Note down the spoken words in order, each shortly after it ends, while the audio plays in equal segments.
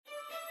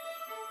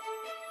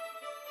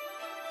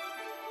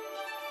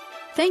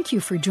Thank you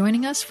for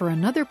joining us for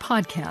another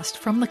podcast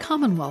from the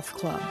Commonwealth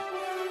Club.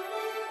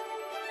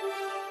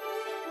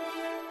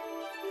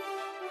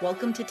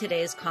 Welcome to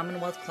today's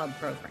Commonwealth Club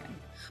program.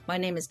 My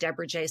name is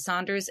Deborah J.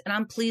 Saunders, and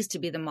I'm pleased to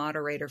be the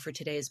moderator for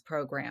today's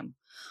program.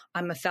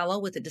 I'm a fellow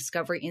with the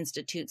Discovery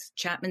Institute's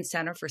Chapman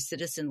Center for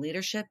Citizen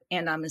Leadership,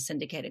 and I'm a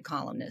syndicated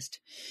columnist.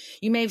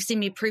 You may have seen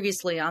me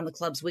previously on the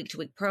club's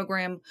week-to-week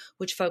program,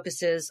 which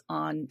focuses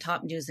on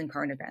top news and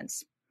current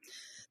events.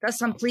 Thus,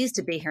 I'm pleased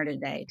to be here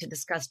today to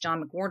discuss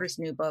John McWhorter's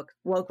new book,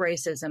 Woke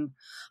Racism: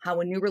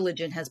 How a New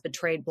Religion Has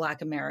Betrayed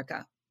Black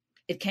America.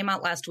 It came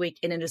out last week,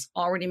 and it is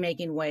already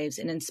making waves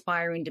and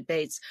inspiring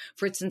debates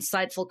for its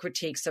insightful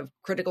critiques of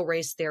critical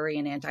race theory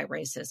and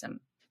anti-racism.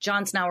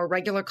 John's now a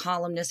regular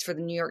columnist for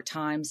the New York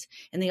Times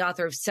and the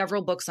author of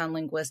several books on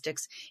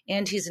linguistics,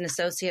 and he's an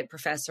associate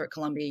professor at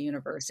Columbia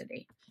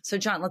University. So,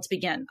 John, let's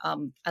begin.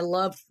 I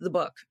loved the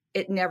book.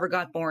 It never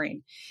got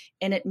boring,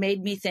 and it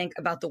made me think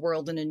about the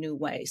world in a new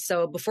way.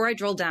 So before I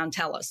drill down,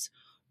 tell us,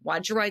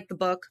 why'd you write the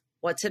book?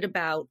 What's it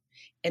about?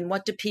 And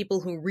what do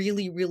people who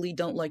really, really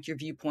don't like your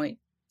viewpoint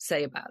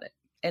say about it?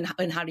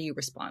 And how do you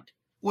respond?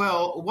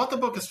 Well, what the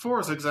book is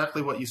for is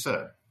exactly what you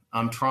said.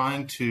 I'm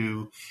trying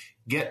to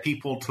get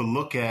people to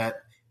look at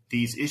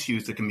these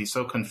issues that can be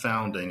so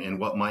confounding in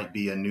what might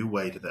be a new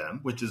way to them,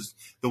 which is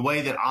the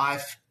way that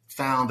I've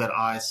found that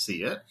I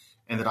see it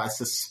and that I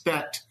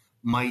suspect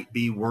might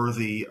be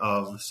worthy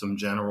of some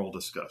general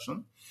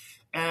discussion.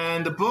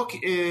 And the book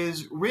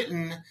is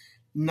written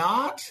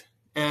not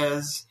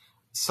as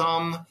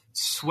some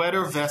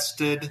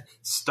sweater-vested,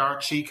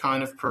 starchy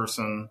kind of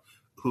person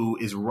who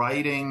is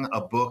writing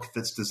a book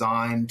that's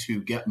designed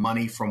to get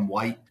money from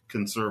white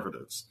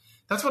conservatives.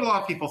 That's what a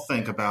lot of people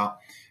think about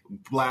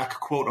Black,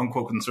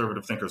 quote-unquote,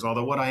 conservative thinkers,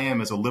 although what I am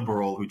is a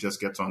liberal who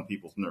just gets on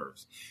people's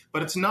nerves.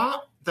 But it's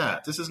not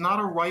that. This is not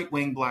a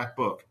right-wing Black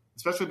book,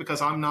 especially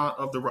because I'm not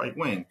of the right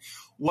wing.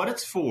 What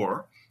it's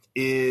for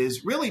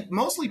is really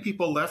mostly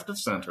people left of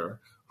center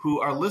who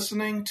are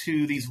listening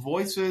to these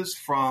voices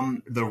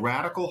from the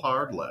radical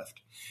hard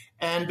left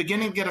and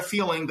beginning to get a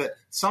feeling that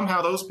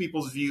somehow those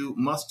people's view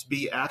must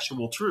be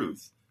actual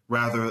truth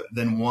rather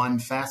than one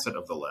facet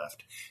of the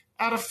left,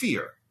 out of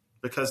fear.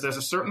 Because there's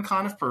a certain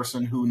kind of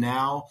person who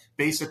now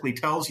basically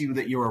tells you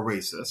that you're a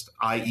racist,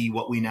 i.e.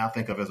 what we now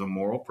think of as a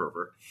moral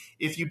pervert,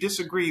 if you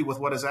disagree with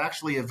what is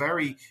actually a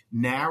very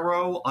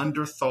narrow,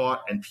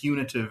 underthought, and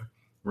punitive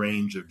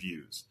range of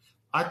views.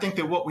 I think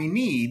that what we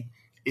need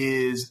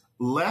is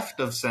left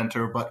of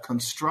center, but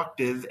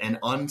constructive and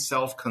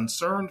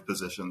unself-concerned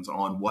positions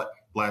on what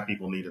Black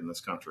people need in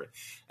this country.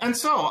 And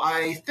so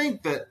I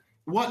think that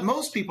what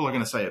most people are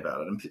going to say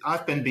about it, and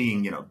I've been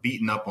being,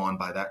 beaten up on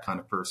by that kind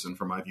of person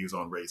for my views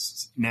on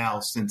race now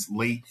since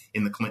late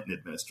in the Clinton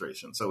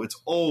administration. So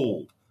it's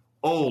old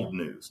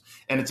news.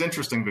 And it's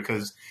interesting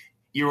because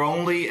you're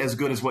only as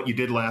good as what you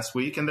did last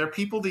week. And there are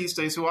people these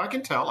days who I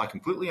can tell, I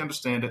completely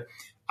understand it.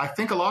 I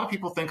think a lot of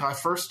people think I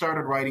first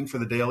started writing for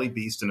the Daily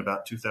Beast in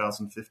about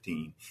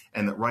 2015,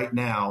 and that right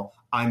now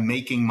I'm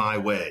making my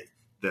way,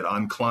 that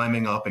I'm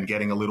climbing up and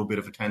getting a little bit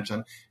of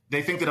attention.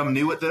 They think that I'm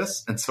new at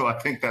this, and so I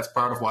think that's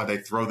part of why they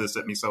throw this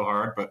at me so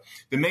hard. But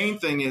the main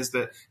thing is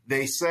that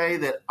they say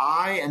that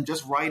I am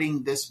just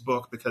writing this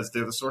book because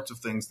they're the sorts of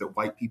things that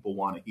white people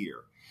want to hear.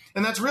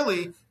 And that's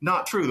really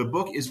not true. The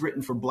book is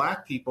written for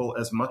Black people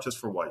as much as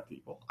for white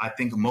people. I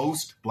think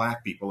most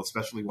Black people,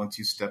 especially once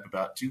you step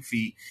about 2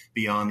 feet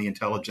beyond the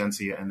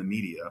intelligentsia and the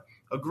media,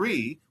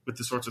 agree with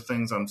the sorts of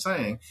things I'm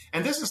saying.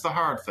 And this is the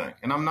hard thing.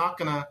 And I'm not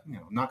gonna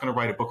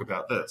write a book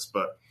about this,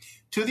 but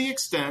to the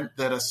extent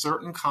that a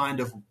certain kind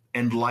of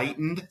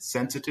enlightened,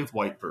 sensitive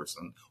white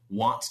person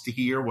wants to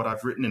hear what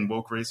I've written in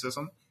Woke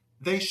Racism,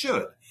 they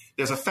should.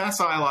 There's a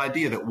facile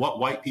idea that what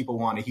white people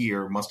want to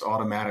hear must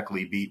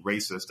automatically be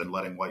racist and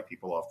letting white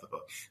people off the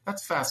hook.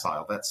 That's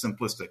facile. That's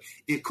simplistic.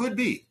 It could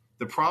be.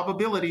 The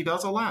probability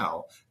does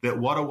allow that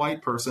what a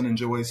white person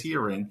enjoys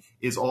hearing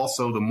is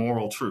also the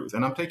moral truth.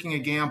 And I'm taking a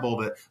gamble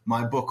that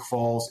my book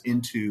falls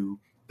into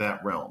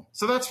that realm.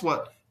 So that's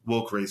what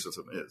woke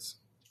racism is.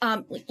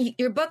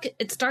 Your book,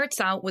 it starts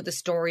out with the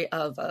story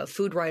of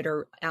food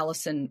writer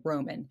Alison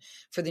Roman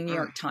for the New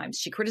York Times.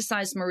 She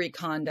criticized Marie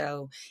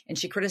Kondo and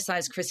she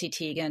criticized Chrissy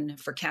Teigen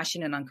for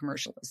cashing in on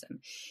commercialism.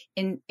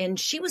 And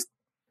she was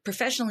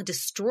professionally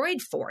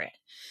destroyed for it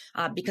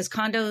because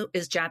Kondo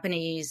is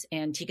Japanese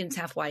and Teigen's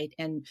half white.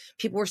 And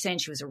people were saying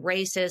she was a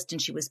racist and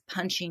she was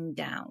punching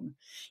down.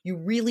 You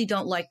really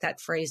don't like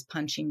that phrase,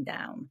 punching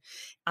down.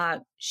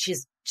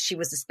 She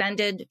was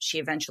suspended. She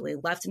eventually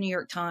left the New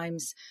York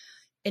Times.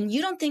 And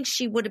you don't think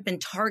she would have been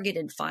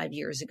targeted 5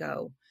 years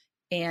ago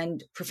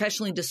and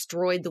professionally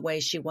destroyed the way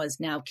she was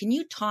now. Can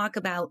you talk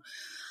about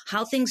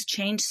how things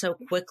change so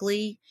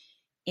quickly?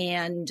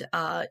 And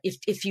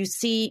if you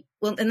see,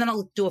 well, and then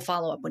I'll do a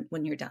follow-up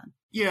when you're done.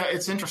 Yeah,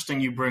 it's interesting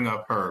you bring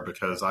up her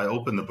because I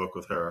opened the book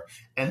with her.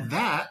 And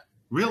that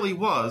really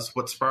was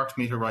what sparked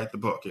me to write the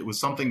book. It was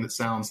something that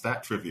sounds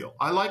that trivial.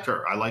 I like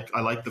her. I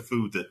like the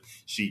food that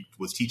she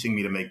was teaching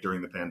me to make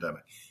during the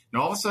pandemic.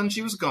 And all of a sudden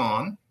she was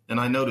gone. And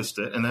I noticed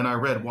it, and then I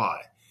read why.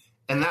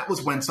 And that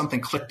was when something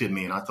clicked in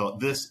me, and I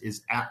thought, this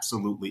is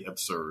absolutely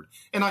absurd.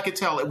 And I could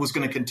tell it was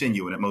going to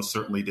continue, and it most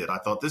certainly did. I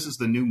thought, this is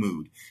the new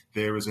mood.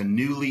 There is a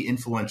newly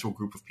influential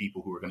group of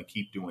people who are going to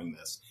keep doing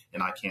this,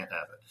 and I can't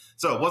have it.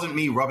 So it wasn't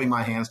me rubbing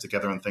my hands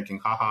together and thinking,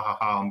 ha, ha, ha,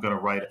 ha, I'm going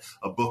to write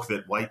a book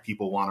that white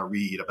people want to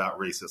read about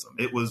racism.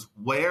 It was,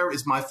 where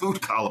is my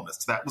food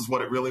columnist? That was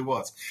what it really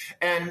was.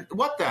 And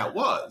what that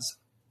was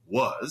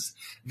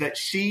that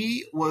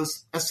she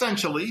was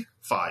essentially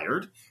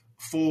fired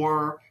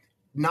for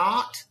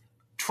not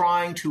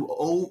trying to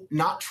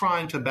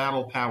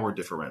battle power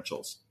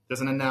differentials. There's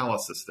an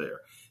analysis there.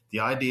 The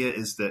idea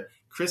is that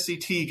Chrissy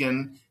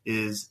Teigen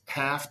is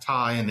half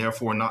Thai and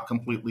therefore not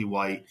completely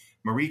white.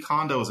 Marie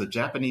Kondo is a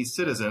Japanese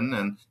citizen,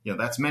 and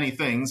that's many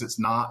things. It's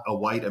not a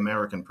white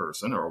American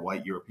person or a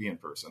white European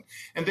person.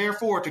 And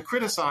therefore, to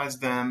criticize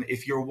them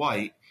if you're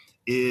white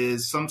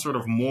is some sort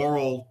of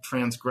moral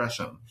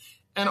transgression.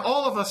 And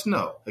all of us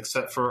know,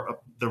 except for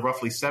the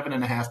roughly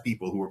 7.5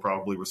 people who were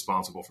probably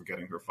responsible for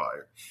getting her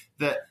fired,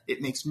 that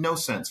it makes no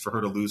sense for her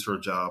to lose her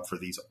job for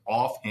these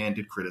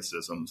offhanded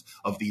criticisms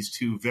of these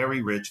two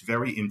very rich,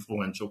 very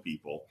influential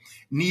people,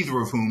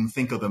 neither of whom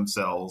think of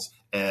themselves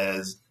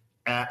as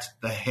at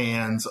the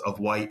hands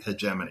of white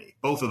hegemony.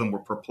 Both of them were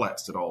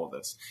perplexed at all of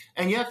this.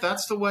 And yet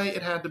that's the way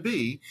it had to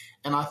be.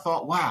 And I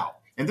thought, wow.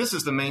 And this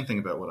is the main thing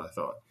about what I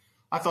thought.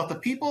 I thought the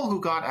people who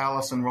got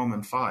Alison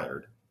Roman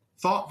fired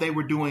thought they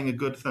were doing a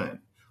good thing.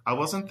 I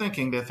wasn't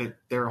thinking that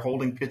they're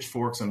holding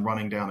pitchforks and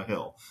running down a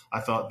hill.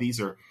 I thought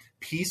these are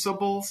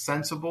peaceable,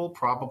 sensible,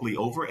 probably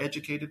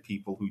overeducated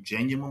people who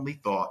genuinely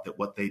thought that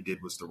what they did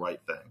was the right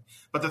thing.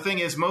 But the thing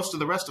is, most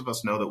of the rest of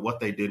us know that what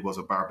they did was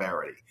a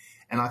barbarity.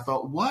 And I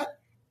thought, what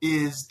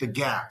is the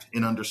gap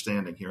in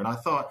understanding here? And I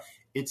thought,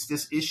 it's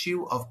this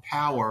issue of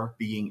power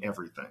being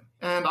everything.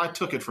 And I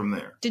took it from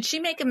there. Did she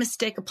make a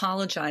mistake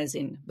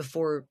apologizing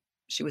before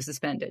she was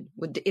suspended?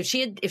 If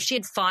she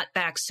had fought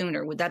back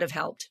sooner, would that have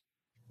helped?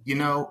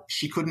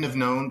 She couldn't have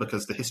known,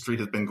 because the history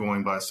has been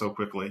going by so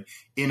quickly.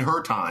 In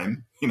her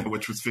time,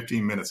 which was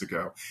 15 minutes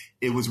ago,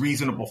 it was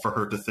reasonable for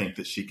her to think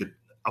that she could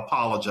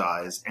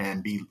apologize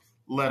and be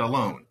let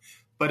alone.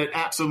 But it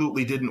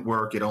absolutely didn't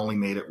work. It only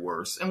made it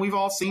worse. And we've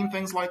all seen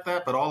things like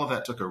that, but all of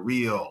that took a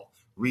real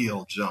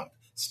jump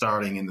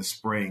starting in the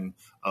spring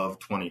of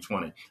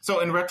 2020. So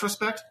in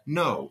retrospect,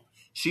 no.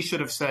 She should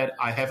have said,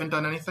 I haven't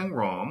done anything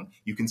wrong.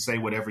 You can say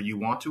whatever you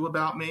want to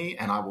about me,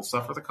 and I will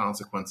suffer the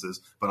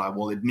consequences, but I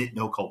will admit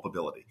no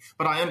culpability.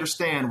 But I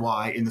understand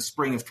why in the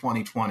spring of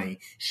 2020,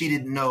 she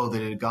didn't know that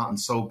it had gotten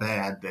so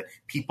bad that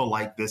people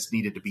like this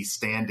needed to be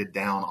standed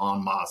down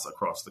en masse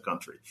across the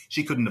country.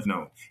 She couldn't have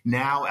known.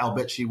 Now, I'll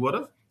bet she would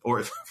have. Or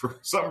if for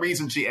some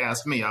reason she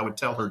asked me, I would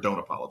tell her, don't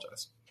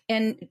apologize.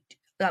 And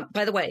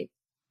by the way,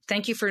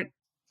 thank you for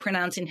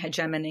pronouncing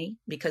hegemony,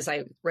 because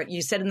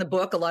you said in the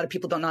book, a lot of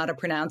people don't know how to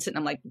pronounce it. And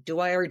I'm like, do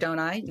I or don't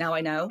I? Now I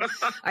know.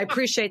 I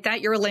appreciate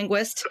that. You're a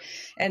linguist.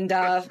 And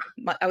I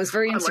was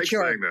very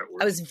insecure. I like saying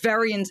that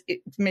word. It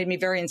made me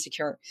very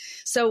insecure.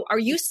 So are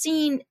you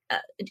seeing,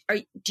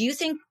 do you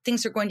think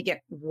things are going to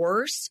get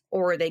worse,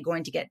 or are they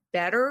going to get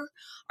better?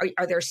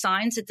 Are there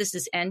signs that this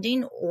is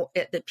ending, or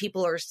that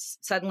people are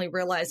suddenly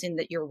realizing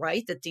that you're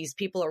right, that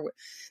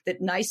that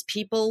nice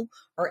people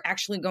are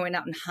actually going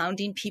out and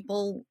hounding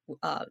people,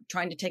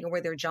 trying to take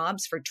away their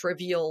jobs for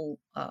trivial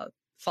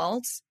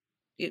faults?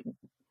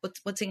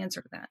 What's the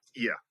answer to that?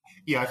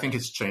 Yeah, I think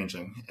it's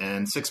changing.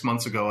 And 6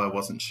 months ago, I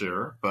wasn't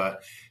sure.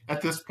 But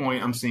at this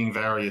point, I'm seeing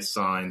various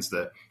signs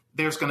that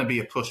there's going to be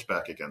a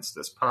pushback against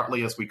this,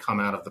 partly as we come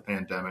out of the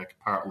pandemic,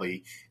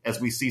 partly as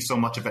we see so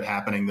much of it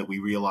happening that we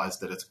realize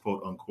that it's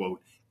quote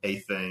unquote a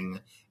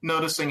thing.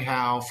 Noticing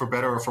how, for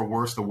better or for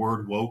worse, the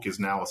word woke is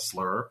now a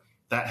slur.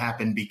 That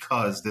happened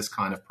because this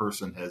kind of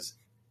person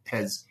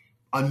has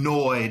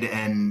annoyed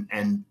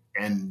and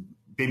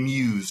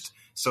bemused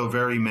so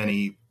very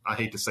many, I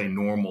hate to say,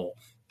 normal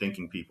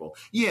thinking people.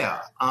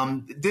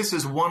 This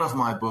is one of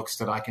my books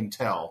that I can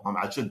tell.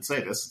 I shouldn't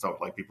say this, so I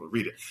would like people to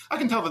read it. I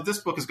can tell that this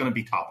book is going to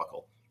be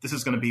topical. This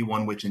is going to be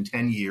one which in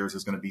 10 years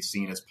is going to be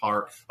seen as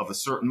part of a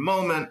certain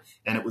moment,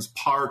 and it was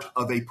part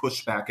of a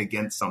pushback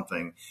against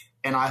something.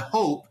 And I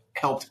hope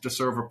helped to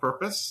serve a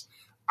purpose.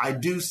 I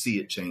do see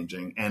it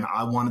changing, and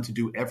I wanted to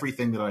do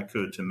everything that I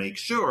could to make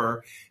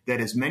sure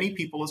that as many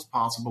people as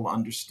possible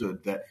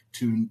understood that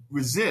to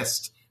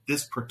resist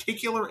this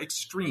particular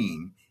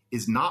extreme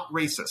is not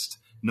racist,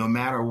 no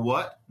matter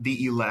what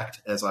the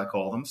elect, as I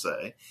call them,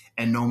 say,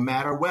 and no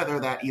matter whether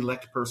that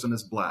elect person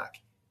is black.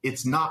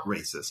 It's not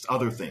racist.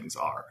 Other things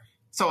are.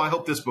 So I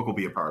hope this book will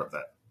be a part of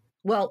that.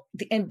 Well,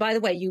 and by the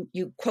way,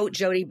 you quote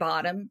Jody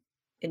Bottom,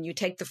 and you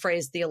take the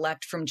phrase "the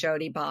elect" from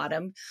Jody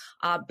Bottom,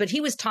 but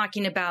he was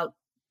talking about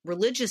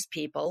religious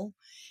people,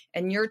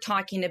 and you're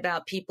talking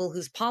about people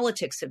whose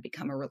politics have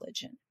become a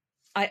religion.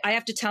 I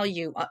have to tell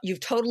you,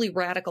 you've totally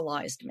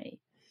radicalized me,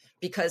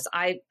 because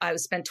I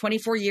spent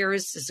 24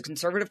 years as a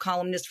conservative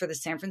columnist for the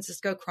San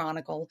Francisco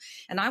Chronicle,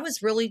 and I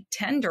was really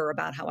tender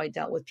about how I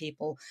dealt with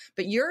people.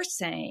 But you're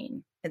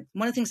saying, and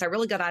one of the things I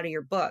really got out of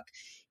your book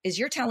is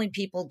you're telling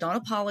people, don't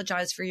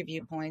apologize for your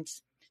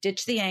viewpoints.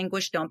 Ditch the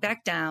anguish. Don't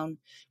back down.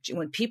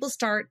 When people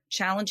start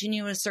challenging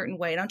you in a certain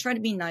way, don't try to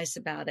be nice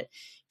about it.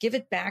 Give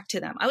it back to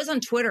them. I was on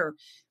Twitter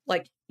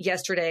like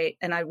yesterday,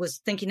 and I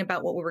was thinking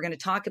about what we were going to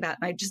talk about,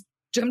 and I just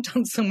jumped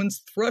on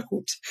someone's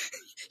throat.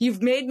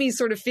 You've made me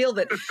sort of feel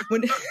that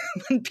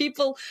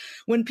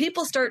when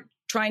people start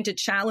trying to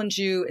challenge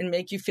you and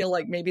make you feel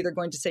like maybe they're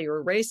going to say you're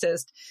a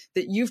racist,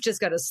 that you've just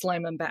got to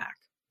slam them back.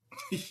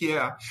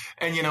 Yeah.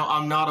 And,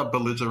 I'm not a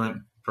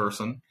belligerent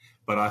person,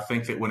 but I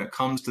think that when it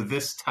comes to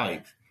this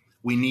type,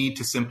 we need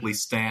to simply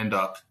stand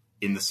up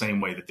in the same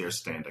way that they're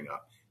standing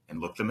up and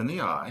look them in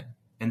the eye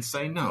and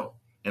say no.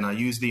 And I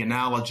use the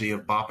analogy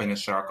of bopping a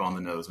shark on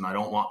the nose. And I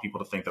don't want people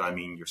to think that I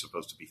mean you're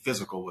supposed to be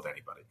physical with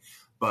anybody.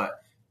 But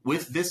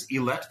with this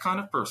elect kind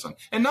of person,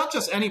 and not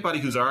just anybody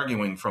who's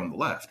arguing from the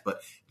left,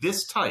 but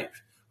this type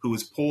who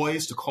is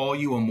poised to call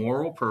you a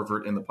moral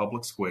pervert in the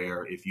public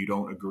square if you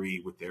don't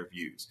agree with their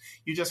views.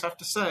 You just have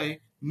to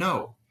say,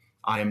 no,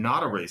 I am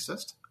not a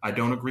racist. I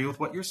don't agree with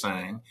what you're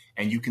saying.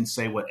 And you can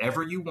say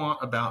whatever you want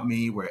about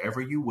me,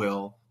 wherever you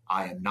will.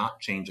 I am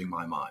not changing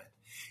my mind.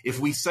 If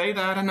we say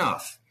that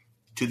enough,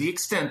 to the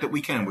extent that we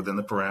can within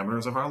the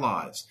parameters of our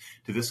lives,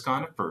 to this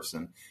kind of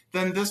person,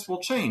 then this will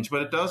change.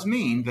 But it does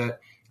mean that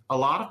a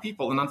lot of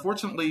people, and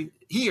unfortunately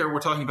here we're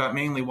talking about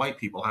mainly white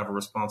people, have a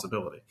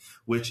responsibility,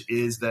 which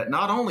is that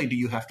not only do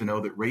you have to know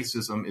that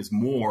racism is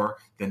more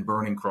than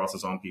burning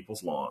crosses on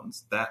people's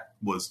lawns. That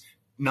was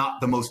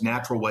not the most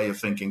natural way of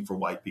thinking for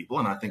white people,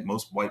 and I think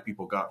most white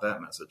people got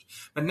that message.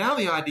 But now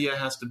the idea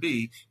has to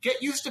be,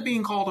 get used to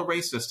being called a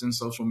racist in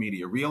social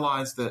media.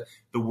 Realize that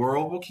the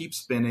world will keep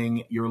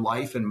spinning. Your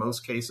life, in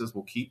most cases,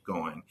 will keep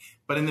going.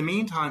 But in the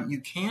meantime,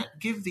 you can't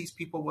give these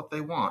people what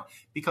they want,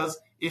 because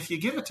if you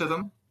give it to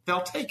them,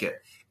 they'll take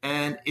it.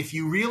 And if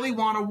you really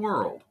want a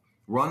world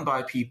run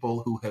by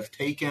people who have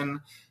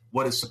taken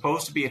what is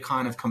supposed to be a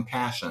kind of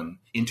compassion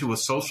into a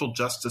social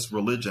justice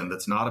religion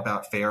that's not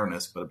about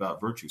fairness, but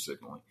about virtue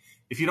signaling.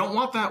 If you don't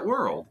want that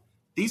world,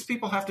 these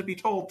people have to be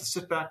told to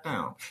sit back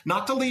down,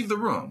 not to leave the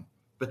room,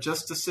 but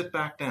just to sit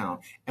back down.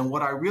 And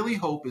what I really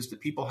hope is that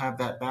people have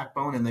that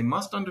backbone, and they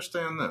must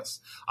understand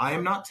this. I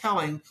am not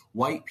telling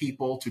white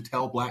people to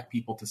tell black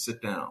people to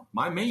sit down.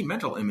 My main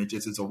mental image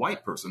is it's a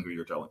white person who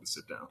you're telling to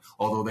sit down,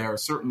 although there are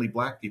certainly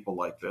black people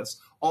like this.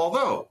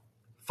 Although,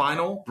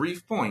 final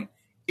brief point,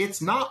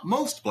 it's not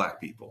most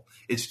black people.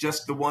 It's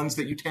just the ones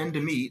that you tend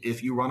to meet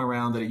if you run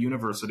around at a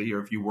university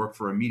or if you work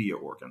for a media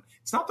organ.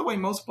 It's not the way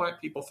most black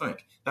people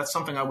think. That's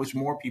something I wish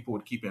more people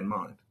would keep in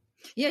mind.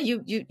 Yeah,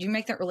 you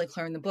make that really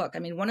clear in the book. I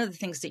mean, one of the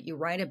things that you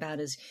write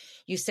about is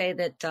you say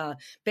that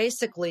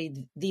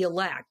basically the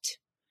elect,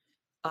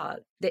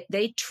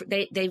 they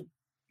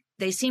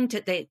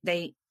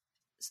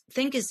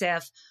think as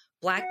if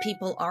Black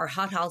people are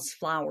hothouse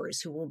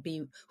flowers who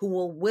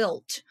will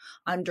wilt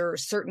under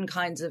certain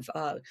kinds of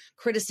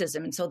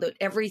criticism, and so that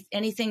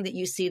anything that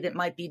you see that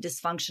might be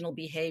dysfunctional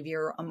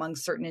behavior among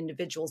certain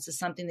individuals is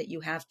something that you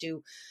have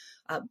to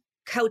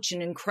couch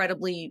in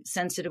incredibly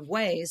sensitive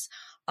ways.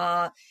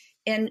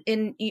 And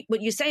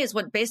what you say is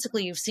what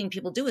basically you've seen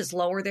people do is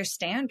lower their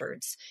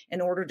standards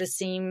in order to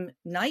seem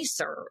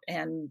nicer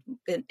and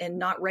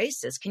not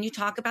racist. Can you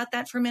talk about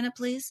that for a minute,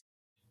 please?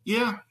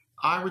 Yeah,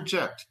 I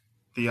reject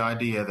the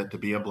idea that to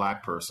be a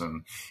black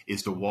person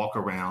is to walk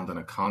around in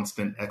a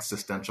constant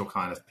existential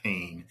kind of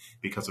pain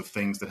because of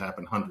things that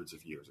happened hundreds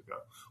of years ago,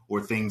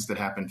 or things that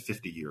happened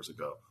 50 years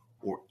ago,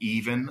 or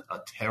even a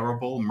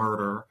terrible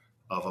murder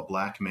of a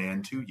black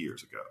man 2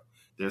 years ago.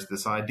 There's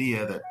this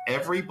idea that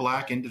every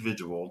black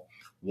individual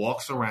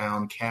walks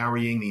around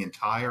carrying the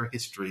entire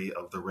history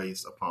of the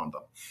race upon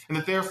them. And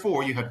that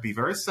therefore you have to be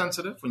very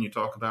sensitive when you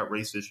talk about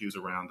race issues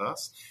around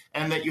us,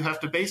 and that you have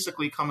to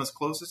basically come as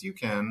close as you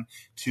can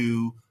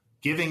to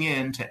giving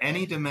in to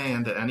any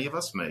demand that any of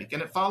us make.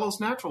 And it follows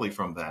naturally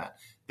from that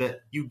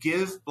you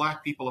give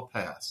black people a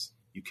pass.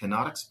 You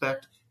cannot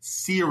expect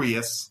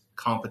serious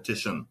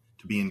competition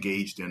to be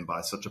engaged in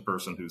by such a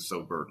person who's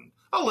so burdened.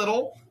 A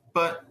little,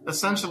 but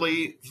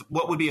essentially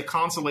what would be a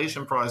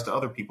consolation prize to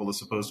other people is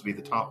supposed to be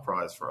the top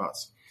prize for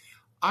us.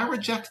 I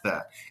reject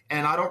that.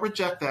 And I don't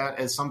reject that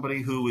as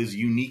somebody who is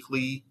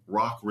uniquely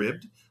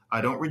rock-ribbed. I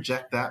don't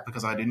reject that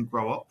because I didn't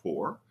grow up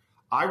poor.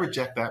 I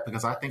reject that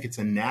because I think it's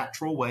a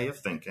natural way of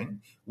thinking,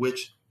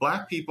 which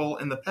black people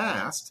in the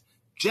past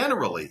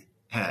generally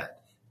had.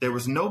 There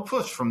was no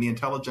push from the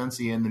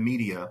intelligentsia and the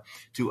media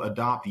to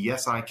adopt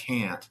yes, I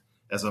can't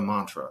as a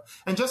mantra.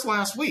 And just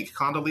last week,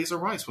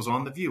 Condoleezza Rice was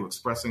on The View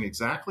expressing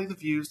exactly the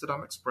views that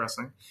I'm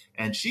expressing.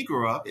 And she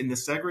grew up in the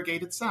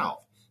segregated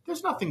South.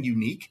 There's nothing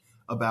unique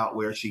about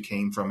where she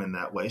came from in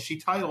that way. She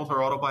titled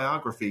her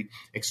autobiography,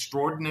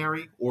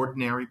 Extraordinary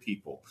Ordinary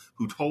People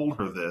Who Told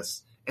Her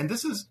This. And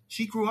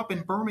she grew up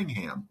in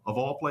Birmingham, of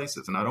all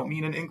places. And I don't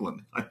mean in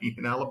England. I mean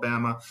in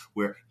Alabama,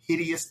 where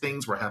hideous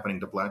things were happening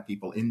to black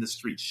people in the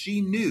streets.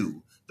 She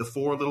knew the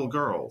 4 little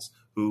girls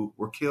who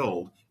were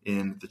killed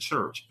in the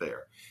church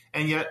there.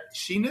 And yet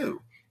she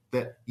knew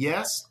that,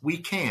 yes, we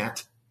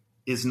can't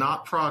is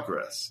not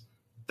progress.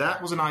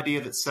 that was an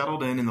idea that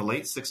settled in the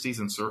late 60s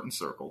in certain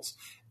circles.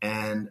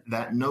 And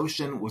that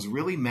notion was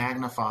really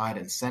magnified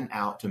and sent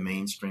out to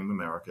mainstream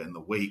America in the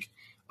wake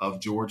of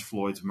George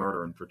Floyd's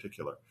murder in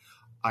particular.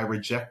 I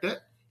reject it,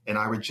 and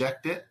I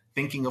reject it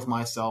thinking of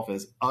myself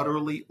as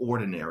utterly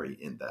ordinary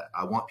in that.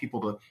 I want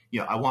people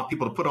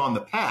to put on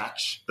the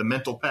patch, the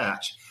mental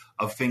patch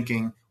of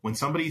thinking when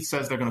somebody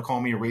says they're going to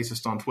call me a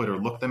racist on Twitter,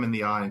 look them in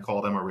the eye and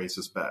call them a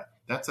racist back.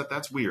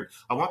 That's weird.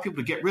 I want people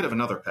to get rid of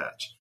another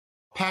patch.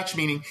 Patch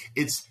meaning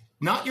it's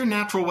not your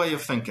natural way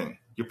of thinking.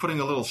 You're putting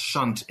a little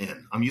shunt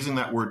in. I'm using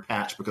that word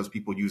patch because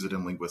people use it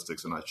in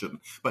linguistics and I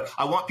shouldn't. But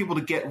I want people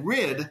to get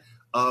rid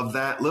of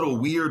that little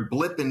weird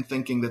blip in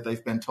thinking that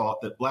they've been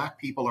taught that Black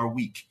people are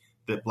weak,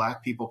 that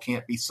Black people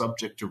can't be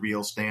subject to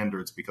real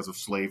standards because of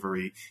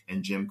slavery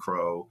and Jim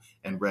Crow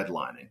and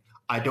redlining.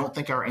 I don't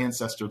think our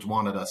ancestors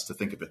wanted us to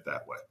think of it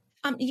that way.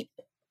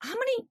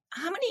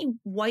 How many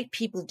white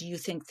people do you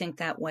think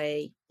that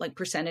way, like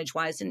percentage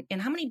wise,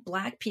 and how many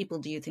Black people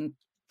do you think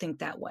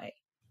that way?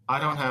 I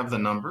don't have the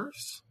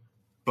numbers,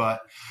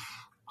 but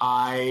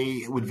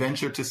I would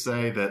venture to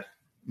say that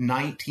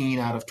 19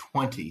 out of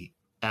 20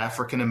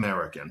 African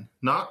American,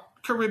 not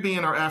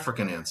Caribbean or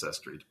African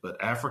ancestry,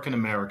 but African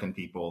American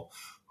people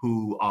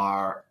who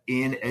are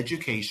in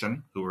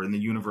education, who are in the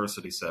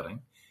university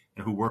setting,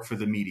 and who work for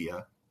the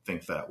media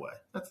think that way.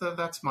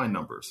 That's my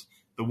numbers.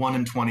 The 1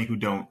 in 20 who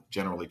don't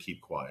generally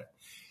keep quiet.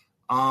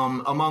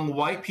 Among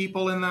white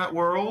people in that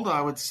world,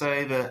 I would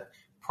say that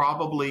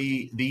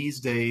probably these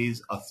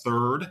days a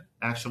third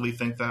actually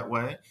think that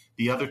way.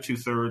 The other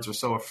 2/3 are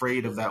so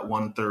afraid of that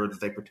 1/3 that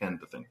they pretend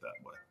to think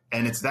that way.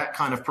 And it's that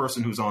kind of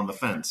person who's on the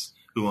fence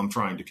who I'm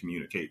trying to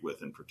communicate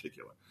with in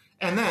particular.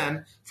 And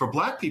then for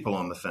Black people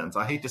on the fence,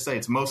 I hate to say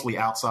it's mostly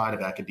outside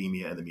of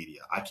academia and the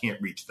media. I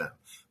can't reach them.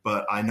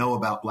 But I know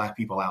about Black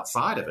people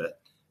outside of it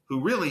who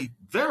really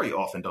very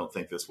often don't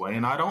think this way.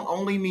 And I don't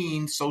only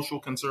mean social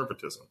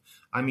conservatism.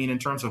 I mean in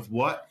terms of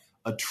what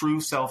a true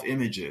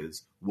self-image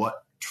is,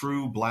 what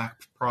true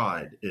Black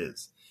pride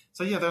is.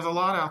 So yeah, there's a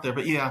lot out there.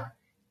 But yeah,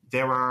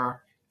 there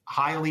are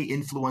highly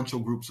influential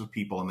groups of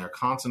people, and they're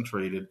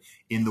concentrated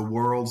in the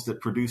worlds that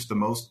produce the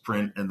most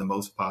print and the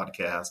most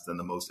podcasts and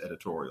the most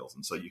editorials.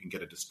 And so you can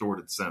get a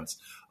distorted sense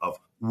of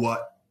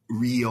what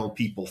real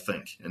people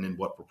think and in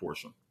what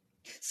proportion.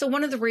 So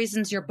one of the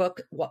reasons your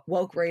book,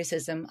 Woke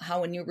Racism,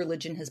 How a New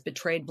Religion Has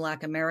Betrayed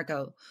Black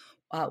America,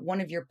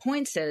 one of your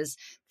points is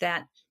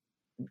that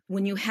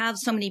when you have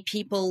so many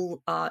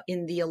people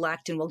in the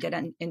elect, and we'll get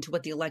into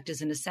what the elect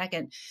is in a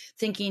second,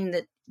 thinking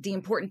that the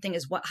important thing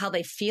is how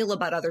they feel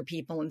about other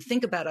people and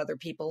think about other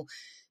people,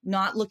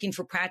 not looking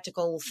for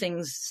practical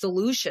things,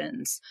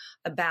 solutions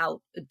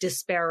about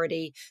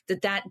disparity,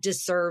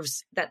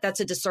 that's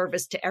a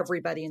disservice to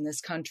everybody in this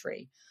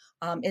country.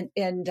 Can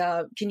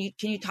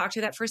you talk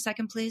to that for a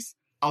second, please?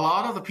 A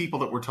lot of the people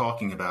that we're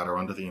talking about are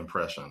under the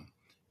impression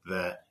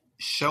that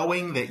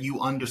showing that you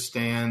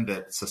understand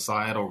that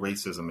societal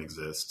racism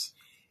exists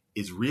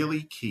is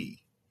really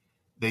key.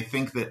 They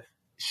think that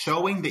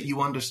showing that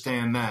you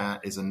understand that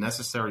is a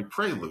necessary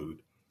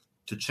prelude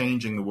to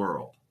changing the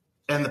world.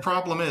 And the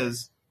problem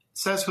is,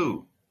 says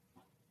who?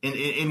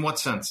 In what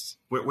sense?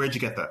 Where'd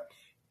you get that?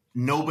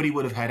 Nobody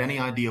would have had any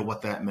idea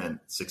what that meant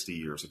 60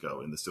 years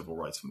ago in the civil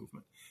rights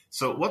movement.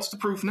 So what's the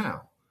proof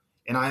now?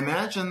 And I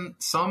imagine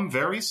some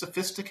very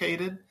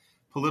sophisticated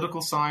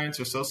political science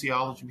or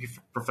sociology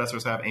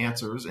professors have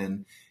answers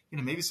in,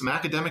 maybe some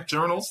academic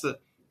journals that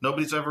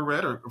nobody's ever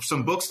read or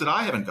some books that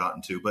I haven't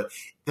gotten to. But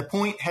the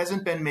point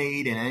hasn't been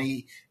made in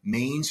any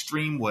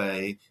mainstream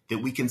way that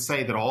we can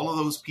say that all of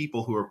those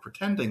people who are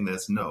pretending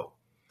this know.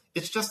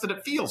 It's just that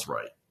it feels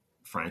right.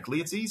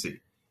 Frankly, it's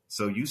easy.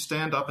 So you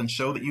stand up and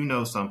show that you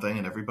know something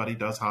and everybody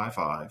does high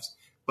fives.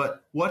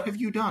 But what have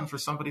you done for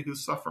somebody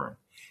who's suffering?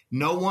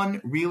 No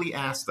one really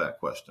asked that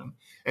question,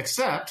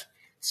 except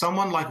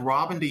someone like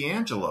Robin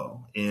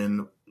DiAngelo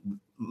in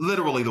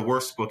literally the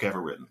worst book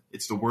ever written.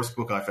 It's the worst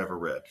book I've ever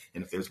read.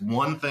 And if there's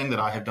one thing that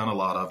I have done a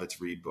lot of,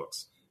 it's read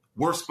books.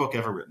 Worst book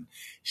ever written.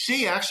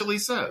 She actually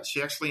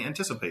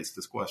anticipates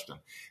this question,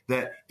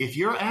 that if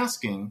you're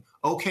asking,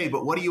 okay,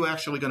 but what are you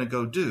actually going to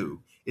go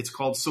do? It's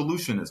called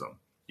solutionism.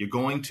 You're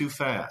going too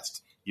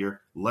fast.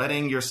 You're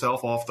letting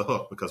yourself off the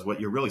hook because what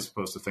you're really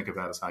supposed to think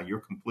about is how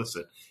you're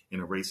complicit in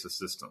a racist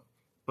system.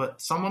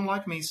 But someone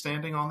like me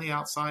standing on the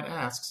outside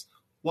asks,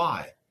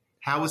 why?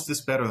 How is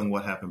this better than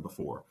what happened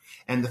before?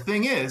 And the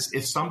thing is,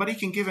 if somebody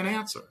can give an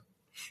answer,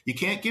 you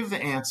can't give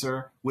the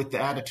answer with the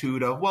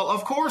attitude of, well,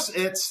 of course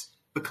it's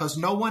because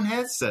no one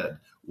has said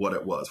what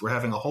it was. We're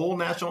having a whole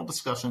national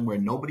discussion where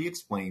nobody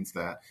explains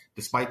that,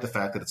 despite the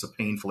fact that it's a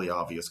painfully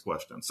obvious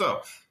question.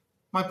 So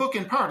my book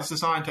in part is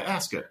designed to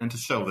ask it and to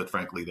show that,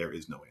 frankly, there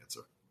is no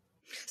answer.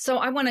 So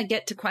I want to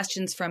get to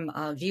questions from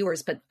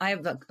viewers, but I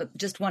have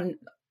just one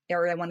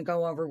area I want to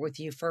go over with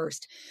you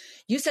first.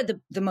 You said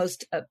the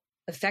most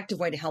effective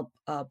way to help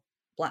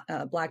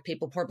Black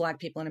people, poor Black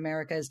people in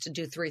America, is to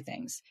do three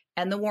things: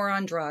 end the war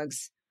on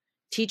drugs,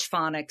 teach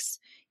phonics,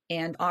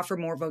 and offer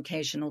more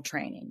vocational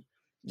training.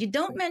 You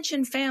don't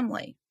mention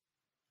family.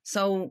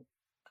 So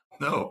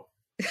no.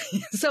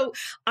 So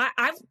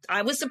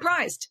I was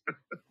surprised,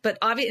 but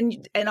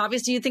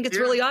obviously you think it's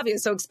really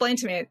obvious. So explain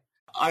to me.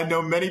 I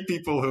know many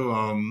people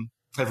who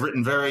have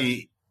written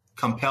very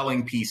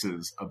compelling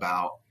pieces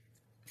about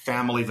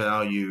family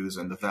values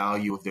and the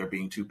value of there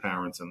being two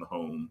parents in the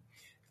home.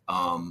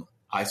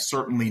 I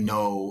certainly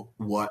know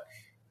what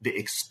the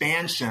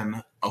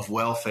expansion of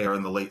welfare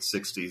in the late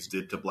 60s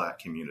did to Black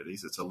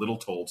communities. It's a little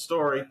told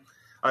story.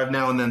 I've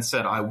now and then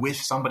said, I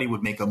wish somebody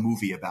would make a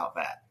movie about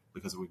that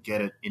because it would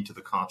get it into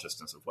the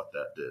consciousness of what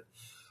that did.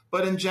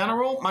 But in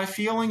general, my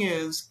feeling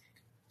is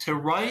to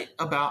write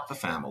about the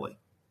family,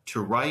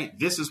 to write,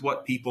 this is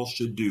what people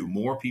should do.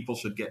 More people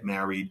should get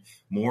married.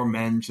 More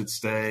men should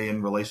stay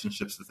in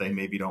relationships that they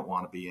maybe don't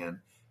want to be in.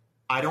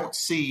 I don't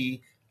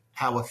see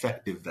how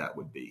effective that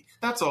would be.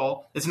 That's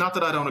all. It's not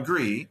that I don't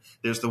agree.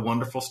 There's the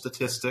wonderful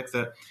statistic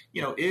that,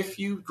 if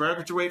you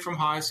graduate from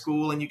high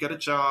school and you get a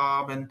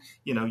job and,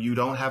 you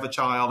don't have a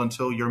child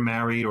until you're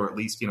married or at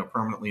least,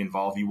 permanently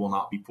involved, you will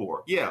not be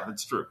poor. Yeah,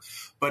 that's true.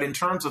 But in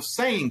terms of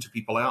saying to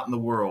people out in the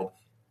world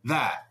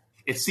that,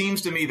 it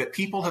seems to me that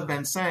people have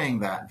been saying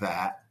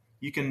that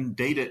you can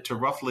date it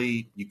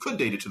to you could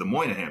date it to the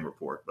Moynihan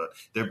Report, but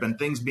there have been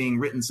things being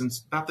written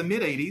since about the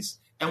mid-'80s.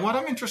 And what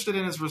I'm interested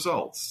in is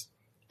results.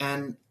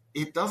 And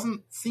it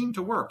doesn't seem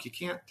to work. You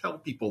can't tell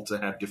people to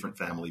have different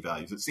family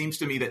values. It seems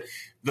to me that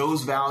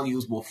those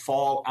values will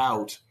fall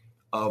out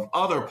of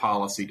other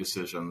policy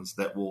decisions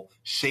that will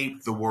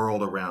shape the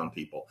world around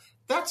people.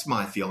 That's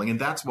my feeling. And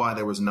that's why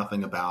there was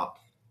nothing about,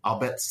 I'll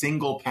bet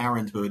single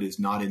parenthood is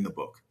not in the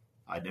book.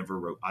 I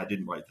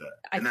didn't write that.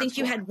 I think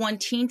you had one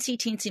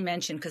teensy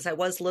mention because I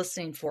was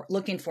looking for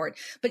it.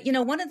 But,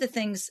 one of the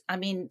things,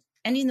 ending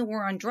the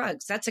war on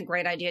drugs, that's a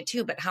great idea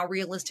too. But how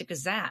realistic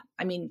is that?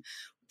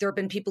 There have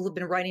been people who've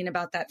been writing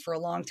about that for a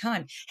long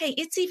time. Hey,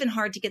 it's even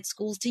hard to get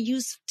schools to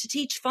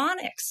teach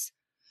phonics.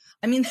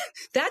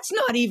 That's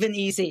not even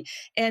easy.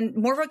 And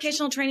more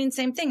vocational training,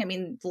 same thing.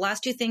 The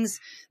last two things,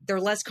 they're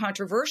less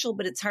controversial,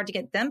 but it's hard to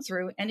get them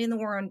through. Ending the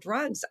war on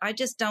drugs, I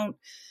just don't.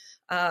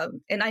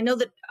 And I know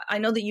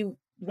that you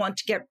want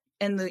to get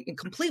in the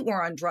complete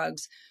war on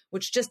drugs,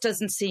 which just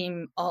doesn't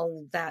seem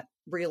all that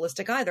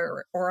realistic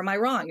either. Or am I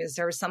wrong? Is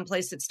there some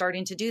place that's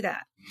starting to do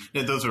that?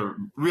 Yeah, those are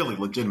really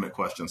legitimate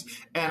questions.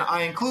 And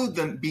I include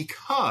them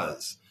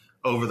because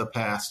over the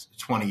past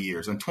 20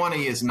 years, and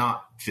 20 is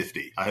not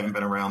 50. I haven't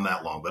been around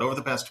that long, but over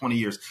the past 20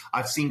 years,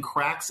 I've seen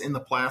cracks in the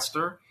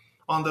plaster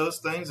on those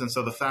things. And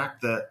so the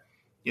fact that,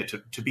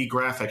 to be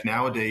graphic,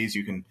 nowadays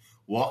you can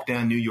walk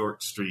down New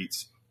York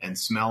streets and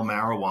smell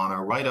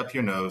marijuana right up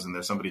your nose, and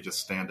there's somebody just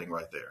standing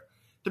right there.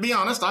 To be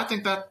honest, I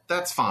think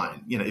that's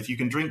fine. If you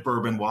can drink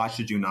bourbon, why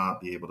should you not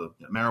be able to?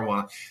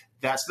 Marijuana,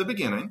 that's the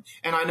beginning.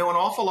 And I know an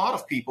awful lot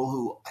of people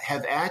who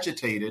have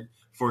agitated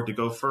for it to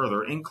go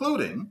further,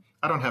 including,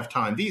 I don't have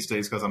time these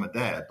days because I'm a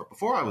dad, but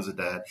before I was a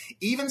dad,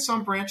 even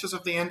some branches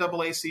of the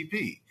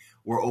NAACP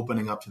were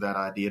opening up to that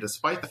idea,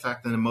 despite the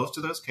fact that in most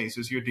of those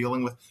cases, you're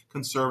dealing with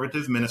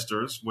conservative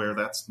ministers where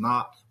that's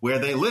not where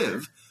they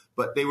live,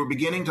 but they were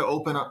beginning to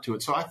open up to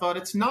it. So I thought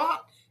it's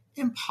not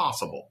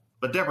impossible.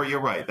 But Deborah, you're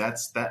right.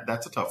 That's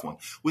a tough one.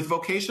 With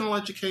vocational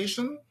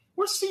education,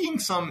 we're seeing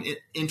some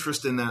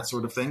interest in that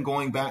sort of thing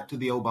going back to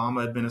the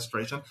Obama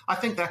administration. I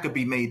think that could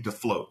be made to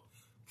float.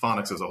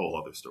 Phonics is a whole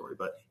other story.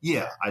 But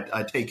yeah,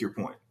 I take your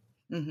point.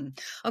 Mm-hmm.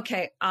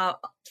 Okay.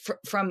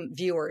 From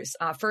viewers,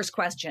 first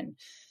question.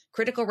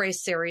 Critical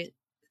race theory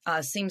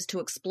seems to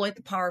exploit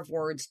the power of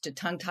words to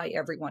tongue-tie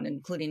everyone,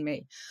 including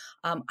me.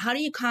 How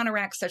do you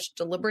counteract such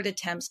deliberate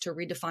attempts to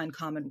redefine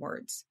common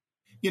words?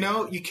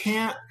 You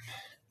can't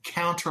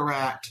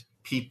counteract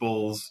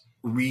people's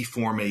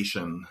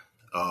reformation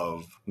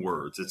of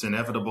words. It's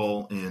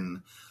inevitable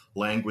in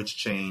language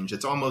change.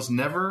 It's almost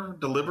never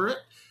deliberate.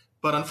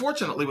 But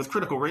unfortunately, with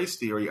critical race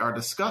theory, our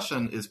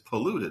discussion is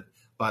polluted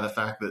by the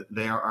fact that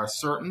there are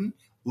certain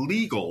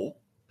legal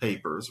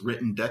papers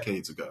written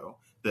decades ago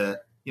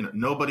that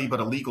nobody but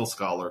a legal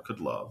scholar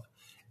could love.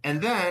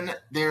 And then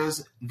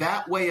there's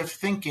that way of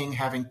thinking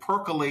having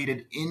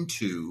percolated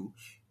into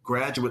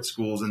graduate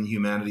schools in the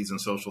humanities and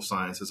social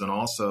sciences and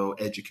also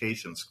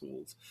education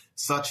schools,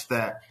 such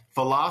that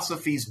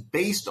philosophies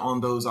based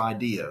on those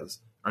ideas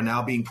are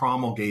now being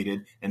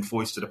promulgated and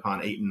foisted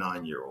upon 8 and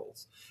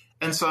 9-year-olds.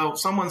 And so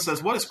someone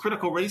says, what is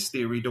critical race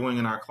theory doing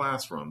in our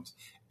classrooms?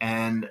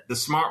 And the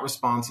smart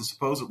response is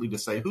supposedly to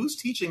say, who's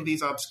teaching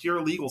these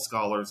obscure legal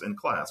scholars in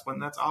class? When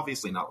that's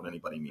obviously not what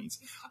anybody means.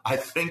 I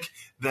think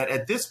that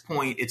at this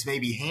point, it's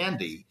maybe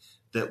handy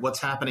that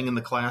what's happening in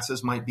the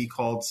classes might be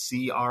called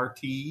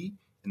CRT,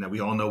 and that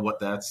we all know what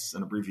that's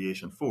an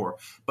abbreviation for.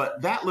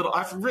 But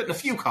I've written a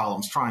few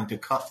columns trying to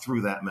cut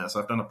through that mess.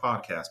 I've done a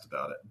podcast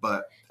about it,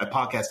 but a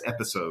podcast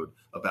episode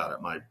about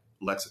it, my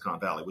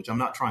Lexicon Valley, which I'm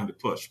not trying to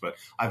push, but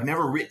I've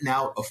never written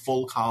out a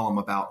full column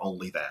about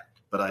only that.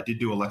 But I did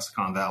do a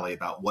Lexicon Valley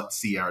about what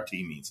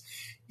CRT means.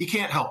 You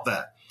can't help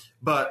that.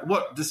 But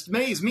what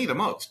dismays me the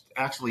most,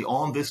 actually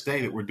on this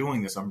day that we're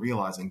doing this, I'm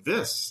realizing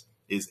this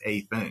is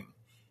a thing,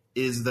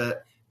 is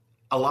that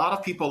a lot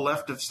of people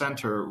left of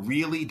center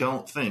really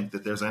don't think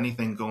that there's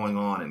anything going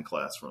on in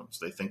classrooms.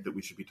 They think that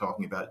we should be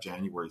talking about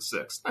January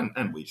 6th,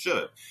 and we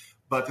should.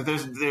 But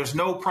that there's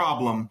no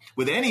problem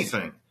with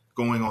anything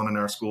going on in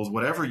our schools,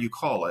 whatever you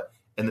call it,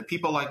 and that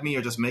people like me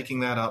are just making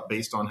that up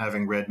based on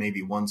having read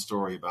maybe one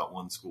story about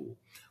one school.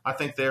 I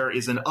think there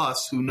is an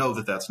us who know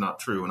that that's not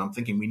true, and I'm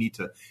thinking we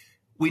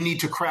need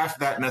to craft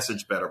that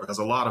message better, because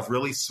a lot of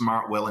really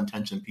smart,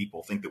 well-intentioned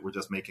people think that we're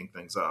just making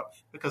things up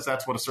because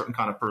that's what a certain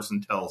kind of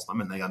person tells them,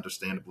 and they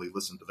understandably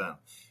listen to them.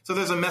 So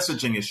there's a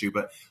messaging issue,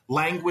 but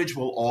language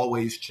will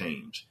always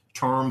change.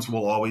 Terms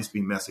will always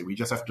be messy. We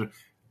just have to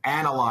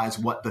analyze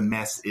what the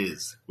mess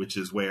is, which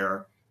is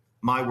where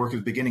my work is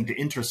beginning to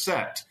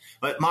intersect.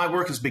 But my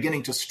work is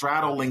beginning to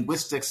straddle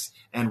linguistics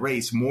and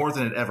race more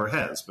than it ever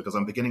has, because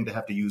I'm beginning to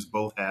have to use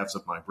both halves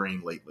of my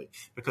brain lately.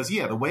 Because,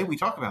 the way we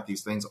talk about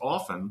these things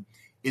often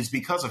is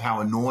because of how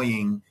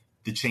annoying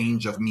the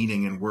change of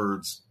meaning in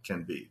words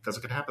can be, because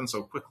it can happen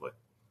so quickly.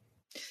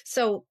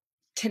 So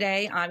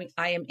today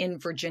I am in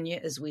Virginia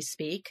as we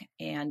speak,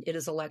 and it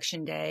is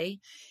election day.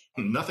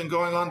 Nothing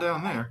going on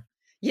down there.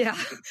 Yeah.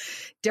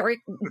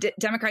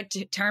 Democrat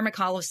Terry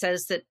McAuliffe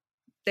says that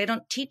they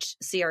don't teach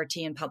CRT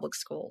in public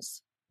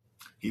schools.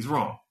 He's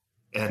wrong.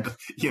 And,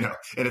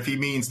 and if he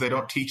means they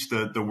don't teach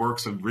the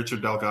works of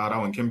Richard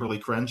Delgado and Kimberly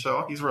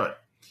Crenshaw, he's right.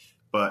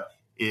 But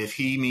if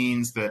he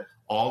means that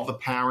all the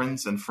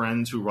parents and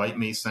friends who write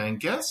me saying,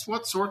 guess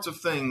what sorts of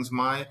things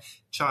my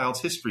child's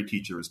history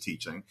teacher is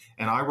teaching,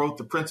 and I wrote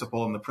the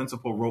principal, and the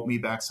principal wrote me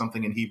back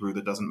something in Hebrew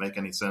that doesn't make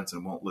any sense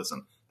and won't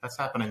listen. That's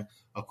happening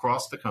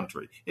across the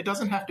country. It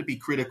doesn't have to be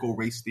critical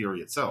race theory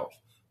itself.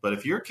 But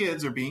if your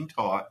kids are being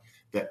taught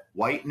that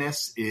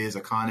whiteness is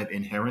a kind of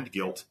inherent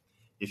guilt,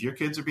 if your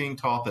kids are being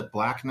taught that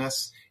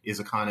blackness is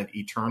a kind of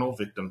eternal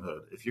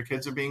victimhood, if your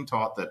kids are being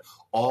taught that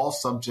all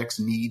subjects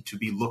need to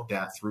be looked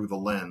at through the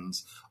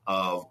lens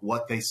of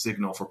what they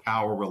signal for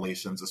power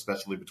relations,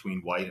 especially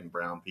between white and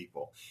brown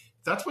people,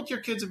 if that's what your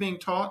kids are being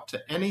taught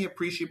to any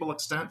appreciable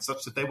extent,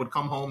 such that they would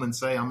come home and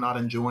say, I'm not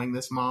enjoying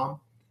this, Mom,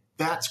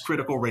 that's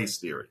critical race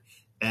theory.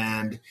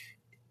 And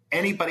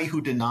anybody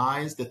who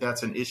denies that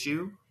that's an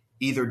issue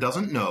either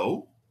doesn't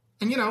know,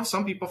 and,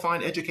 some people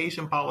find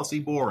education policy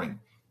boring.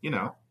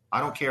 I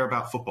don't care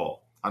about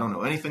football. I don't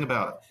know anything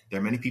about it. There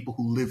are many people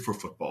who live for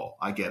football.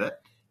 I get it.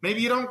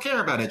 Maybe you don't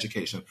care about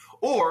education,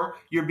 or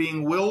you're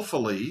being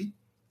willfully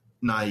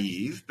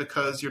naive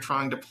because you're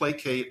trying to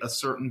placate a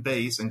certain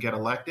base and get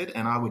elected.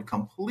 And I would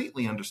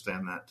completely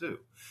understand that too.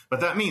 But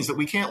that means that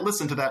we can't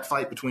listen to that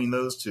fight between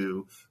those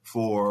two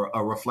for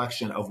a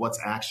reflection of what's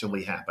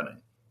actually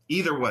happening.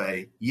 Either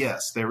way,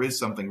 yes, there is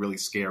something really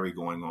scary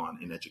going on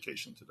in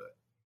education today.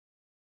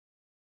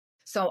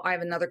 So I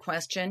have another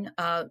question.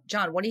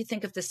 John, what do you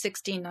think of the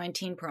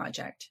 1619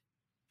 project?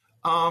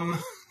 The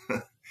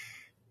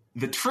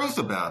truth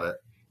about it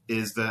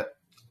is that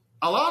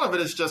a lot of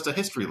it is just a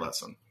history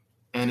lesson.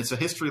 And it's a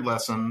history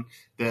lesson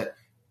that,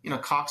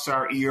 cocks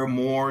our ear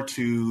more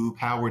to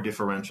power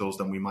differentials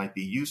than we might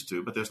be used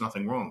to, but there's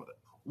nothing wrong with it.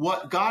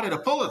 What got it a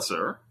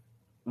Pulitzer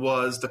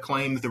was the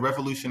claim that the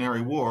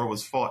Revolutionary War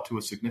was fought to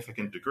a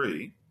significant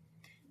degree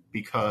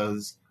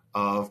because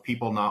of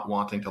people not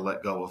wanting to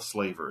let go of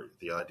slavery.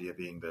 The idea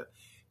being that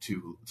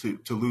to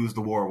lose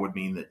the war would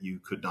mean that you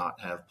could not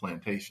have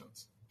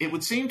plantations. It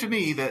would seem to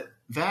me that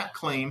that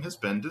claim has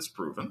been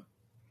disproven,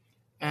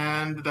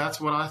 and that's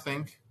what I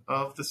think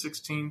of the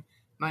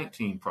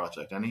 1619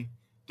 project. Any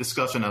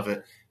discussion of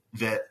it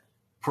that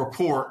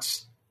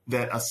purports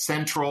that a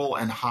central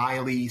and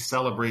highly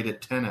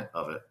celebrated tenet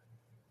of it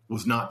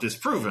was not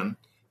disproven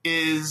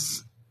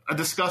is a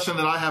discussion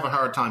that I have a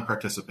hard time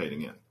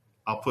participating in.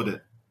 I'll put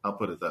it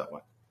that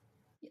way.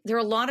 There are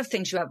a lot of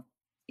things you have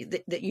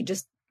that you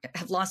just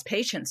have lost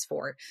patience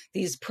for.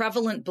 These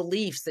prevalent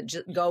beliefs that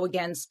just go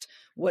against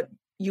what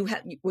you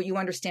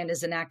understand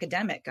as an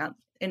academic.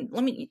 And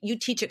you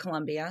teach at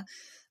Columbia.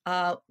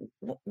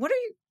 What are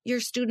your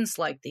students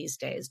like these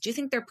days? Do you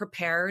think they're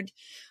prepared?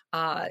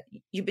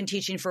 You've been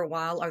teaching for a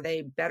while. Are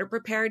they better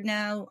prepared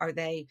now? Are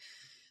they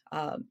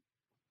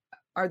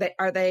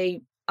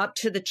up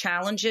to the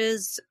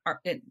challenges?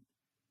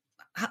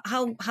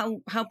 How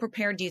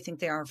prepared do you think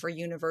they are for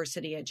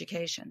university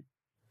education?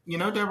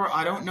 Deborah,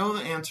 I don't know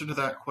the answer to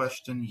that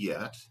question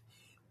yet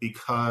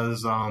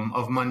because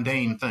of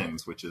mundane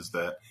things, which is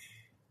that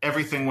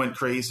everything went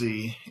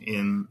crazy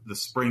in the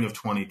spring of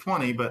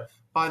 2020, but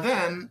by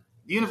then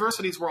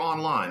universities were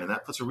online, and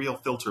that puts a real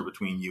filter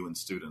between you and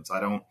students. I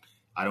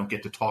don't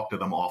get to talk to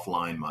them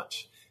offline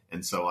much.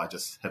 And so I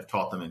just have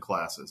taught them in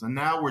classes. And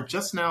now we're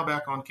just now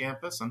back on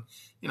campus. And,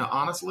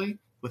 honestly,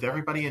 with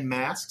everybody in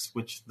masks,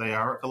 which they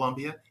are at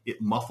Columbia,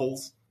 it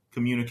muffles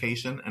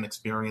communication and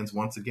experience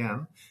once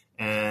again.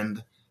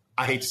 And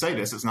I hate to say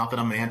this, it's not that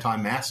I'm an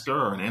anti-masker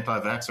or an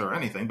anti-vaxxer or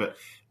anything, but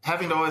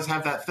having to always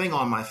have that thing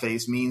on my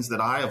face means that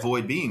I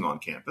avoid being on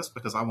campus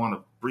because I want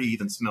to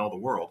breathe and smell the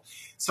world.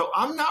 So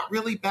I'm not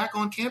really back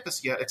on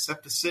campus yet,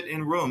 except to sit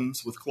in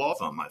rooms with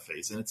cloth on my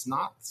face, and it's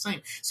not the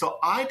same. So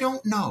I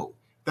don't know.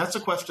 That's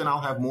a question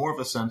I'll have more of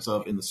a sense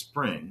of in the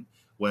spring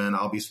when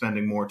I'll be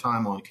spending more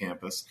time on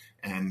campus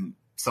and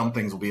some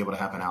things will be able to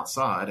happen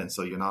outside. And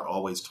so you're not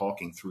always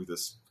talking through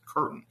this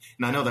curtain.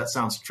 And I know that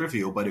sounds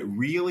trivial, but it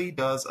really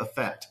does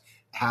affect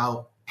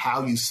how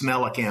you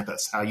smell a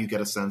campus, how you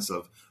get a sense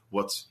of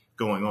what's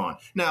going on.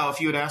 Now, if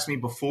you had asked me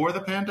before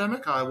the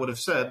pandemic, I would have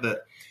said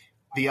that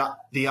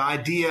the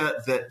idea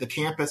that the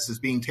campus is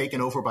being taken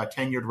over by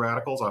tenured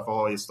radicals, I've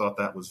always thought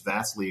that was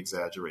vastly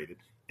exaggerated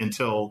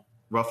until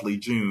roughly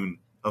June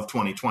of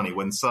 2020,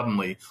 when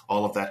suddenly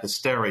all of that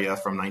hysteria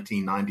from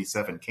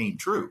 1997 came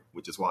true,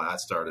 which is why I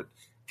started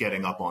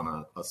getting up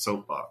on a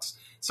soapbox.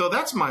 So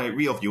that's my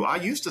real view. I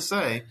used to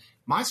say,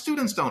 my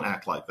students don't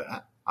act like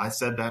that. I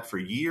said that for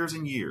years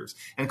and years.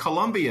 And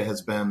Columbia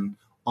has been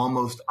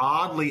almost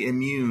oddly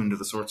immune to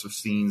the sorts of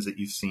scenes that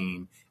you've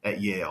seen at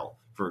Yale,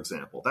 for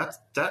example.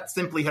 That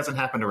simply hasn't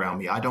happened around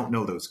me. I don't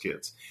know those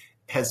kids.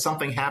 Has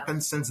something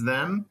happened since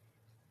then?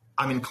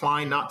 I'm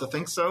inclined not to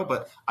think so,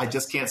 but I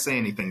just can't say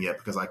anything yet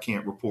because I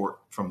can't report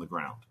from the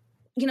ground.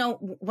 You know,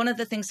 one of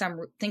the things I'm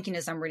thinking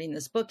as I'm reading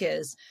this book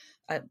is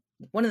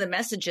one of the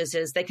messages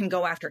is they can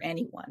go after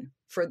anyone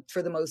for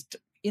the most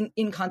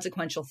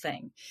inconsequential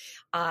thing.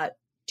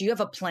 Do you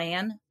have a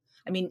plan?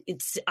 I mean,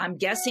 I'm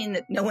guessing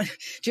that no one,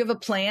 do you have a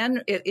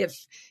plan?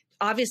 If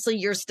obviously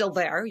you're still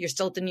there, you're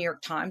still at the New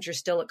York Times, you're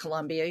still at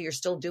Columbia, you're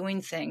still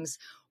doing things.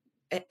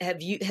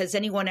 Has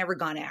anyone ever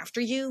gone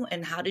after you,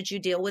 and how did you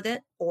deal with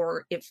it?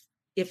 Or if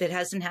it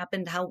hasn't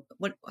happened, how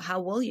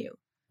will you?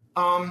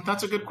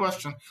 That's a good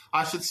question.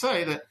 I should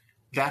say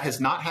that has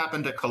not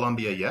happened at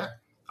Columbia yet.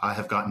 I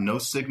have gotten no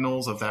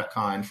signals of that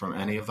kind from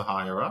any of the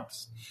higher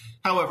ups.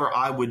 However,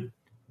 I would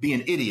be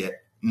an idiot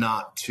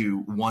not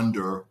to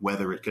wonder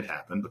whether it could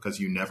happen, because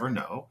you never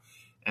know.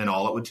 And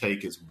all it would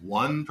take is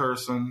one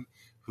person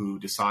who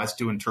decides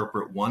to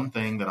interpret one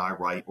thing that I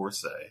write or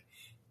say,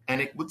 and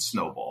it would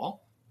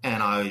snowball.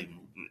 And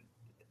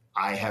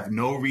I have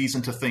no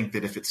reason to think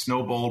that if it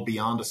snowballed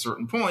beyond a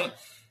certain point,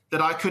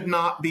 that I could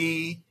not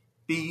be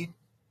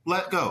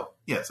let go.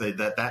 Yes,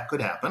 that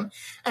could happen.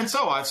 And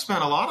so I've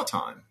spent a lot of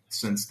time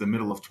since the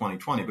middle of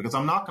 2020, because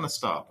I'm not going to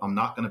stop. I'm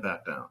not going to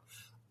back down.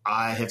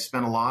 I have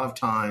spent a lot of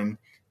time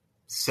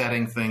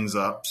setting things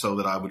up so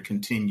that I would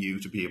continue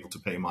to be able to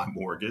pay my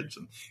mortgage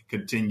and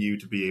continue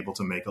to be able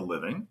to make a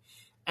living.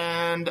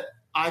 And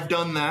I've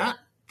done that.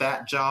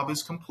 That job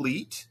is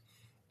complete.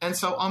 And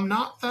so I'm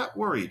not that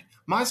worried.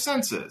 My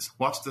sense is,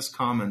 watch this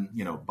come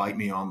and, bite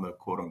me on the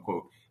quote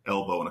unquote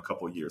elbow in a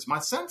couple of years. My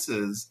sense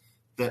is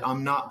that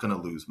I'm not going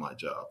to lose my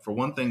job. For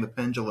one thing, the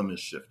pendulum is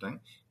shifting,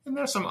 and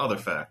there are some other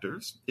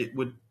factors. It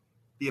would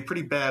be a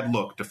pretty bad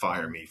look to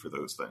fire me for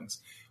those things.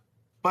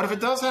 But if it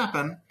does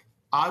happen,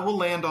 I will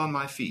land on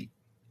my feet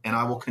and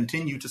I will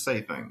continue to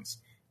say things.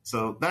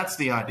 So that's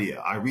the idea.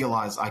 I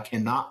realize I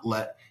cannot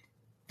let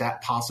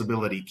that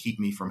possibility keep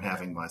me from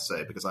having my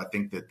say, because I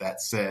think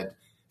that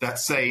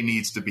say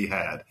needs to be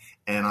had.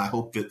 And I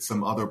hope that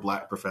some other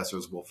Black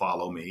professors will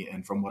follow me.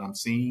 And from what I'm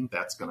seeing,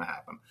 that's going to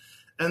happen.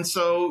 And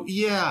so,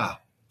 yeah,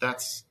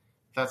 that's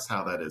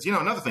how that is.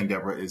 Another thing,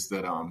 Deborah, is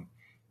that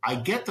I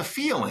get the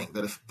feeling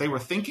that if they were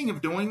thinking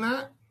of doing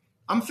that,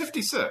 I'm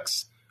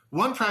 56.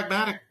 One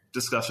pragmatic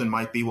discussion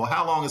might be, well,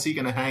 how long is he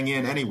going to hang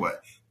in anyway?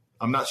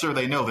 I'm not sure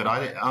they know that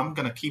I'm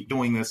going to keep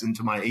doing this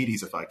into my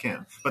 80s if I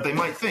can. But they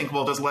might think,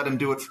 well, just let him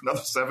do it for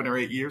another 7 or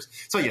 8 years.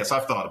 So, yes,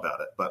 I've thought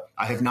about it, but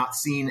I have not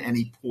seen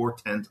any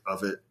portent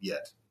of it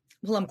yet.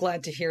 Well, I'm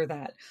glad to hear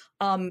that.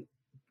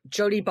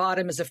 Jody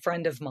Bottom is a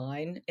friend of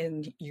mine,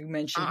 and you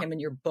mentioned him in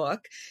your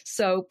book.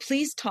 So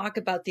please talk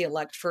about the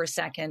elect for a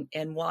second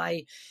and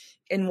why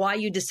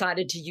you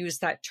decided to use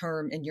that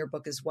term in your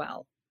book as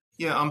well.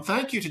 Yeah,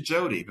 thank you to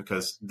Jody,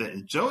 because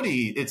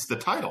Jody, it's the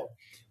title.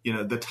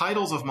 The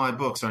titles of my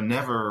books are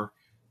never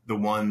the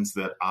ones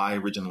that I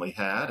originally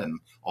had, and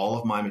all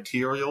of my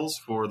materials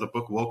for the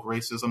book Woke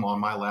Racism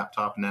on my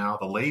laptop now,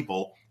 the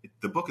label,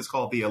 the book is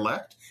called The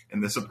Elect,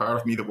 and there's a part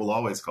of me that will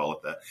always call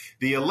it that.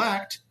 The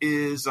Elect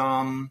is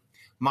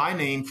my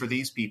name for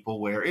these people,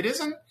 where it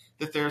isn't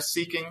that they're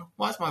seeking,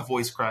 why is my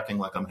voice cracking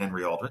like I'm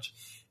Henry Aldrich?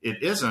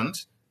 It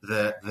isn't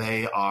that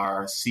they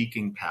are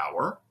seeking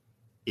power.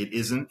 It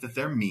isn't that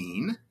they're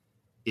mean.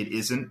 It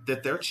isn't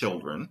that they're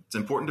children. It's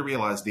important to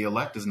realize the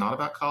elect is not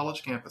about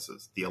college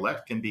campuses. The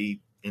elect can be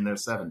in their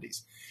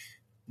 70s.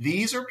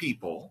 These are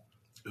people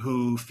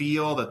who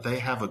feel that they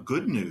have a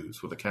good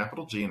news with a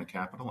capital G and a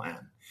capital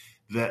N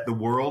that the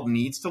world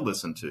needs to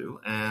listen to.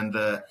 And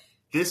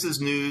this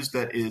is news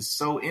that is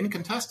so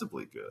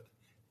incontestably good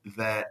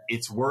that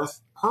it's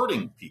worth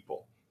hurting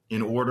people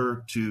in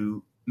order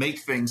to make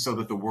things so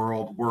that the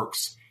world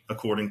works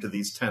according to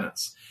these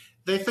tenets.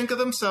 They think of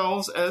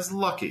themselves as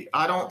lucky.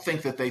 I don't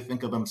think that they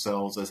think of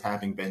themselves as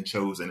having been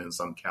chosen in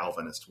some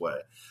Calvinist way.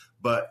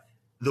 But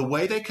the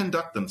way they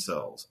conduct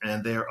themselves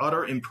and their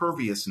utter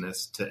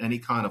imperviousness to any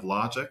kind of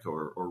logic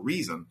or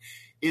reason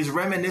is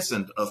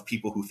reminiscent of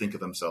people who think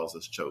of themselves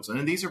as chosen.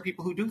 And these are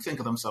people who do think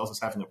of themselves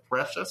as having a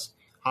precious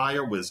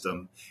higher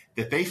wisdom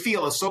that they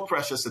feel is so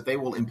precious that they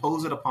will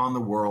impose it upon the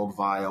world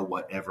via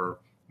whatever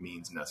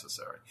means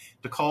necessary.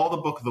 To call the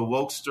book the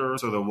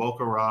Wokesters or the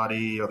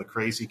Wokerati or the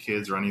Crazy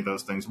Kids or any of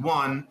those things,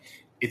 one,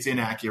 it's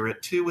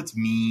inaccurate. Two, it's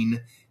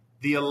mean.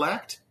 The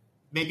Elect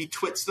maybe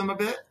twits them a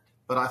bit,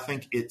 but I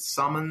think it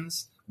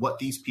summons what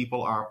these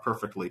people are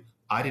perfectly.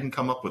 I didn't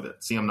come up with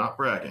it. See, I'm not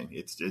bragging.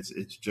 It's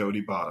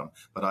Jody Bottom,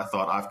 but I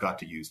thought I've got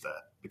to use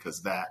that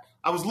because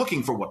I was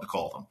looking for what to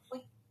call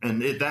them,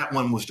 and that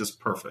one was just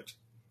perfect.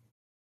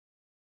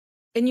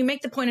 And you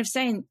make the point of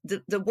saying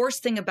the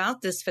worst thing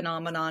about this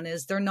phenomenon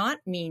is they're not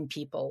mean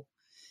people.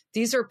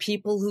 These are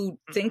people who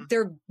think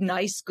they're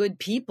nice, good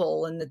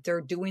people and that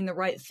they're doing the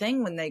right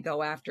thing when they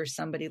go after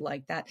somebody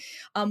like that.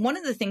 One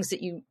of the things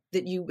that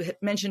you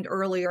mentioned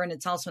earlier, and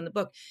it's also in the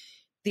book,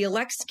 the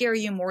Elect scare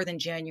you more than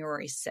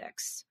January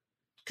 6th.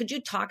 Could you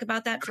talk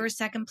about that for a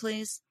second,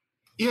 please?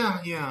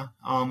 Yeah.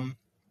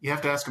 You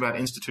have to ask about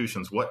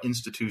institutions. What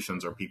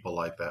institutions are people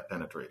like that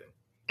penetrating?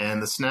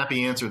 And the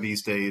snappy answer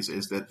these days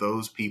is that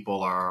those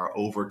people are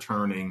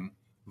overturning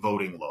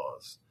voting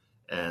laws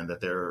and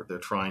that they're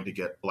trying to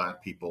get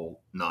Black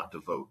people not to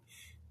vote.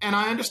 And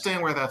I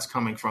understand where that's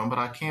coming from, but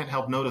I can't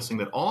help noticing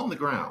that on the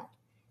ground,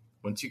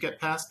 once you get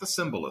past the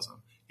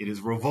symbolism, it is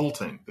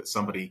revolting that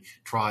somebody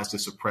tries to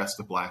suppress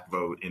the Black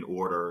vote in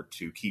order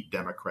to keep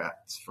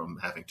Democrats from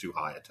having too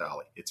high a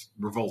tally. It's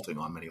revolting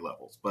on many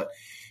levels, but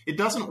it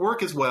doesn't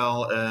work as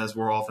well as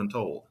we're often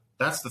told.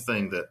 That's the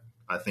thing that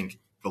I think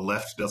the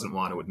left doesn't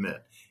want to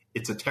admit.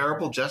 It's a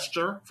terrible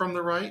gesture from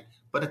the right,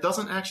 but it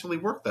doesn't actually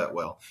work that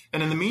well.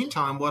 And in the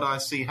meantime, what I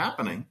see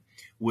happening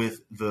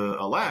with the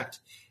Elect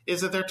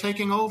is that they're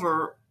taking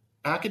over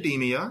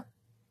academia,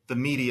 the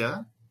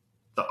media,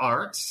 the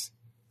arts,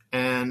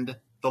 and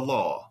the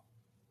law.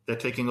 They're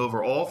taking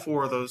over all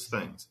four of those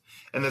things.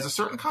 And there's a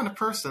certain kind of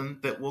person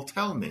that will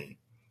tell me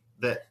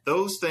that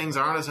those things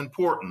aren't as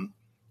important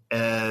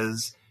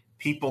as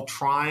people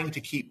trying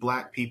to keep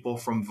Black people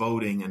from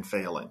voting and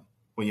failing.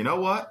 Well, you know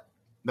what?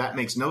 That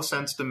makes no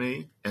sense to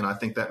me, and I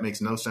think that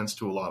makes no sense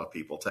to a lot of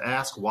people. To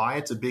ask why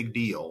it's a big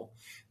deal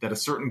that a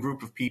certain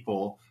group of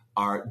people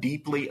are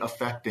deeply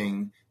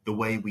affecting the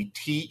way we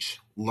teach,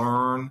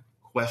 learn,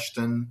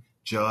 question,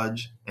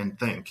 judge, and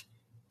think,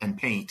 and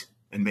paint,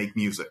 and make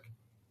music.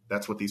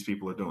 That's what these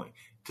people are doing.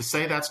 To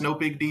say that's no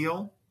big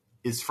deal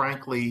is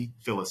frankly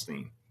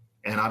Philistine.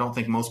 And I don't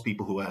think most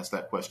people who ask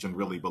that question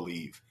really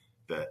believe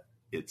that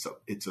it's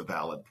a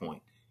valid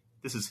point.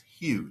 This is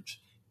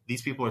huge.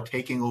 These people are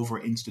taking over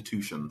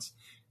institutions,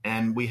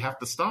 and we have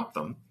to stop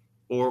them,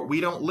 or we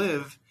don't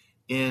live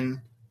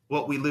in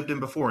what we lived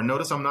in before. And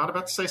notice I'm not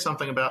about to say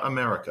something about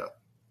America.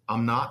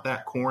 I'm not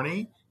that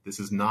corny. This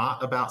is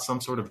not about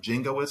some sort of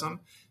jingoism,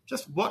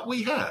 just what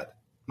we had.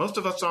 Most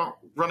of us aren't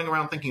running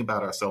around thinking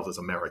about ourselves as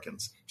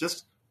Americans,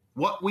 just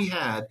what we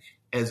had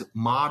as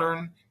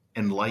modern,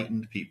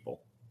 enlightened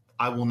people.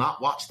 I will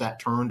not watch that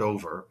turned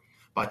over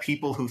by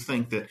people who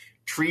think that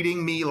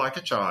treating me like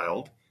a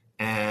child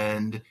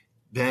and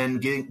then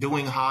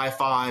doing high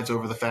fives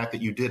over the fact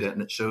that you did it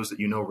and it shows that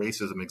you know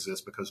racism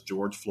exists because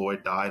George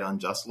Floyd died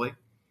unjustly.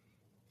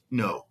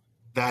 No,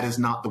 that is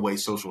not the way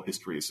social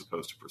history is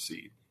supposed to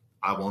proceed.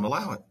 I won't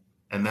allow it.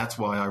 And that's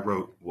why I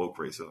wrote Woke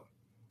Racism.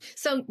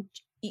 So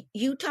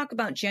you talk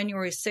about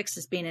January 6th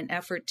as being an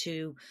effort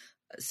to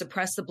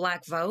suppress the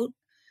Black vote.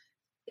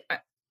 I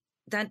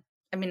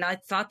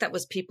thought that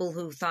was people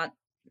who thought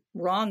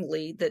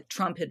wrongly that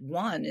Trump had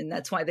won, and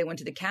that's why they went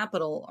to the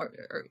Capitol.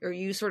 Are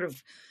you sort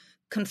of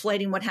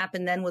conflating what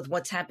happened then with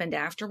what's happened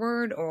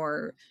afterward,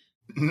 or?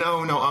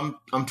 No,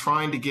 I'm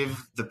trying to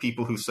give the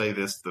people who say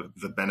this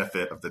the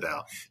benefit of the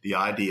doubt. The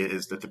idea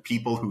is that the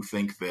people who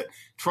think that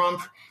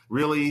Trump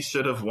really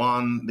should have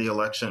won the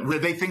election,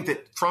 they think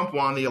that Trump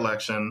won the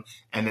election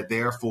and that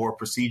therefore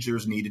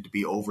procedures needed to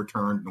be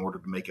overturned in order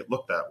to make it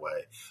look that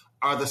way,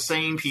 are the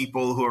same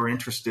people who are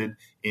interested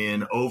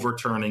in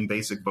overturning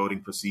basic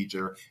voting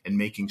procedure and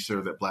making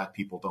sure that Black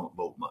people don't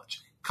vote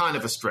much. Kind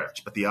of a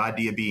stretch, but the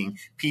idea being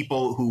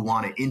people who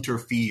want to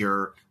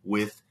interfere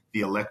with the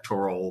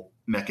electoral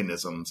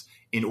mechanisms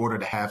in order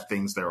to have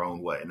things their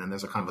own way. And then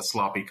there's a kind of a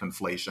sloppy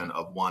conflation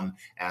of one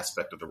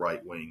aspect of the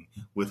right wing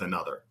with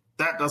another.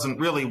 That doesn't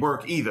really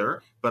work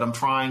either, but I'm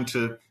trying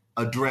to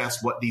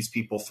address what these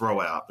people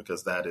throw out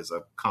because that is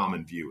a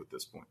common view at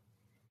this point.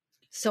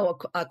 So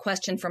a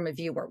question from a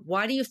viewer.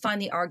 Why do you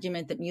find the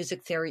argument that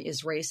music theory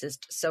is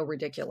racist so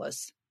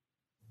ridiculous?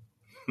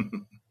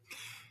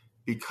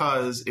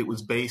 Because it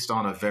was based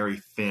on a very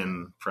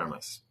thin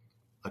premise.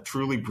 A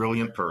truly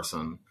brilliant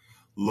person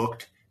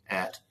looked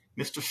at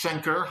Mr.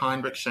 Schenker,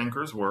 Heinrich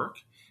Schenker's work,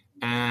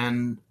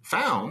 and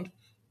found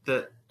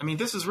that,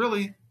 this is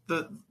really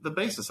the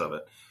basis of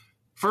it.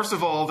 First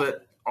of all,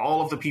 that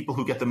all of the people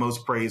who get the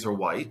most praise are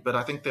white, but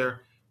I think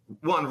they're,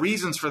 one,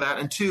 reasons for that,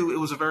 and two, it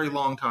was a very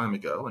long time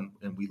ago,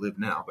 and we live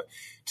now. But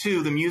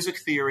two, the music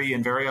theory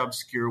in very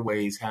obscure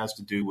ways has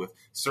to do with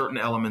certain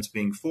elements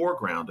being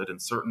foregrounded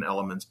and certain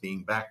elements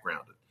being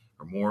backgrounded,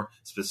 or more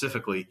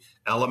specifically,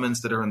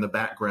 elements that are in the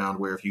background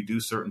where if you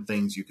do certain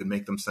things, you can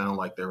make them sound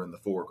like they're in the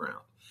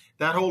foreground.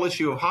 That whole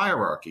issue of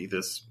hierarchy,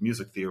 this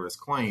music theorist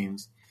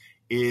claims,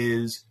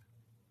 is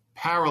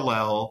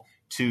parallel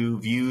to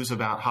views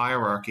about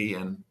hierarchy,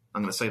 and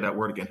I'm going to say that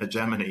word again,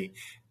 hegemony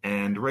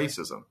and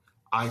racism.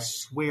 I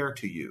swear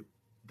to you,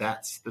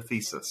 that's the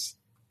thesis.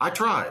 I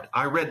tried.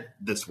 I read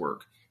this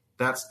work.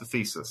 That's the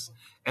thesis.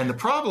 And the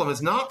problem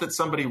is not that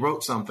somebody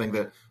wrote something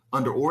that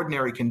under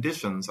ordinary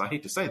conditions, I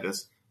hate to say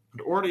this,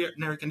 under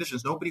ordinary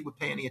conditions, nobody would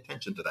pay any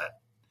attention to that.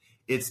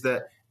 It's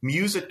that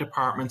music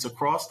departments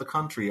across the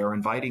country are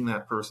inviting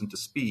that person to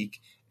speak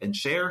and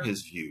share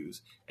his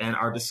views and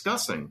are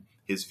discussing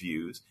his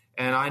views.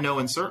 And I know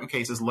in certain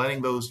cases,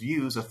 letting those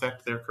views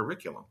affect their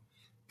curriculum.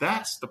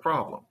 That's the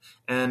problem.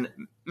 And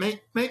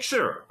make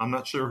sure, I'm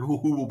not sure who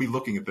will be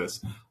looking at this.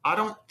 I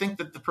don't think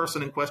that the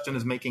person in question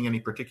is making any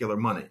particular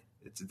money.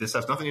 This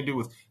has nothing to do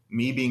with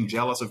me being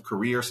jealous of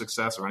career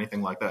success or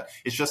anything like that.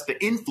 It's just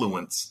the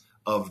influence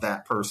of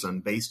that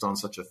person based on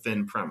such a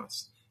thin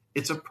premise.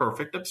 It's a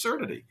perfect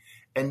absurdity.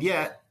 And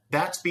yet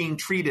that's being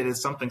treated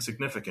as something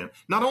significant.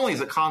 Not only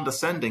is it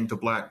condescending to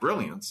Black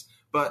brilliance,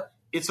 but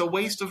it's a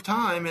waste of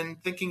time in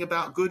thinking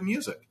about good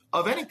music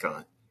of any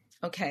kind.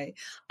 Okay.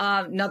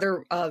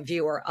 Another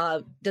viewer,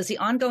 does the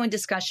ongoing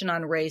discussion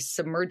on race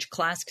submerge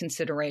class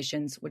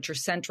considerations, which are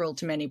central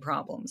to many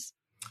problems?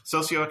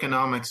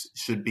 Socioeconomics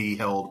should be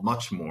held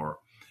much more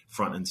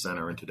front and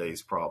center in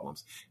today's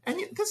problems. And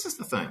this is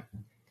the thing,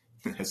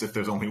 as if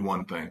there's only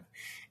one thing.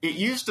 It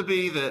used to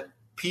be that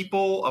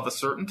people of a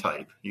certain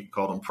type, you could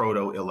call them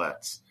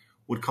proto-elites,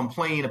 would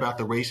complain about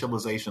the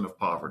racialization of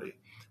poverty.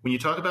 When you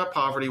talk about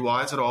poverty,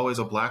 why is it always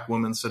a Black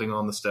woman sitting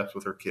on the steps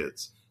with her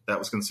kids? That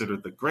was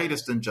considered the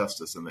greatest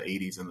injustice in the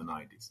 80s and the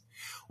 90s.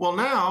 Well,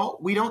 now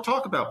we don't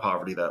talk about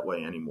poverty that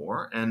way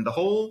anymore. And the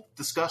whole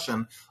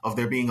discussion of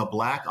there being a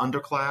Black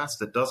underclass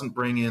that doesn't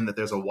bring in that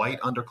there's a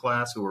white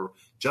underclass who are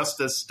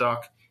just as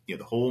stuck, the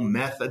whole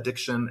meth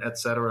addiction, et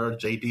cetera,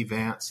 J.D.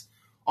 Vance,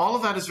 all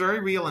of that is very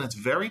real and it's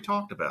very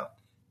talked about.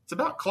 It's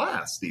about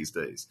class these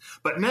days.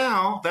 But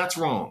now that's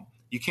wrong.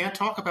 You can't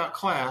talk about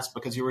class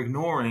because you're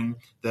ignoring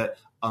that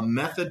a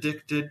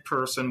meth-addicted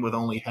person with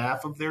only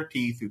half of their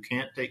teeth who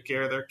can't take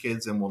care of their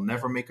kids and will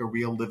never make a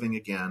real living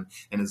again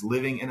and is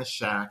living in a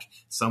shack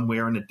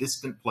somewhere in a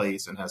distant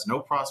place and has no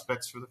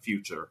prospects for the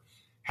future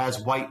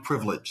has white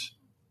privilege.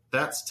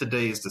 That's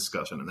today's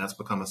discussion, and that's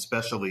become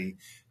especially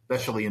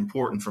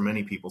important for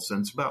many people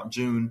since about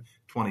June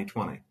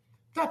 2020.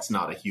 That's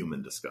not a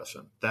human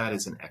discussion. That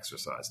is an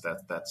exercise.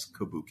 That's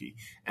kabuki.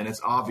 And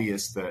it's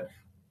obvious that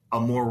a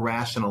more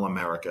rational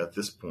America at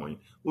this point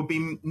would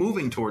be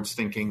moving towards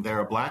thinking there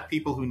are Black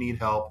people who need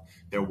help,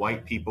 there are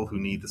white people who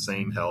need the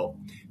same help.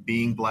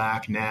 Being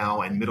Black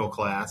now and middle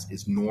class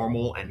is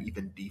normal and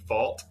even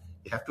default.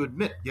 You have to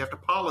admit, you have to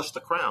polish the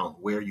crown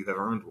where you have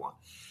earned one.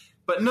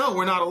 But no,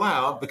 we're not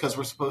allowed because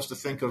we're supposed to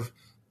think of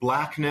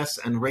Blackness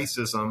and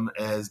racism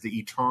as the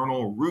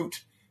eternal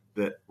root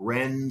that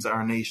rends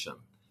our nation.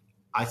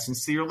 I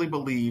sincerely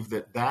believe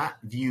that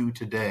view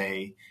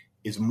today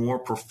is more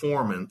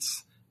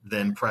performance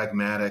than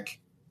pragmatic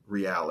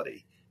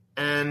reality.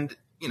 And,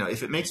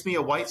 if it makes me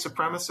a white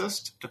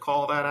supremacist to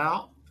call that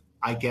out,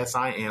 I guess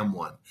I am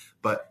one.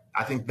 But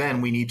I think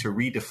then we need to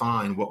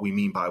redefine what we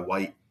mean by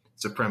white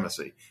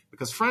supremacy.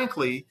 Because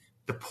frankly,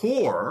 the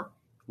poor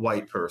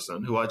white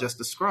person who I just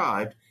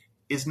described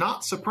is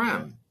not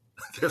supreme.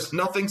 There's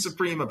nothing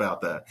supreme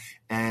about that.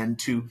 And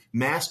to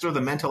master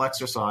the mental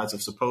exercise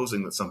of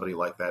supposing that somebody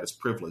like that is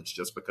privileged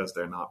just because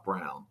they're not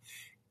brown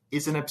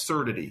is an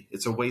absurdity.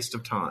 It's a waste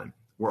of time.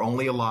 We're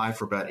only alive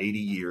for about 80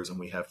 years and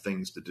we have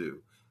things to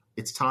do.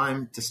 It's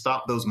time to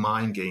stop those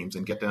mind games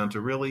and get down to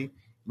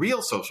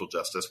real social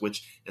justice,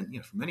 which,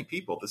 and for many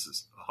people, this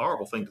is a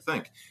horrible thing to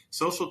think.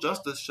 Social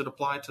justice should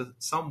apply to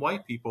some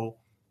white people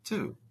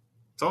too.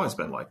 It's always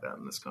been like that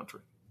in this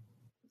country.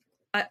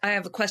 I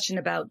have a question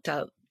about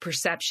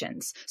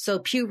perceptions. So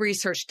Pew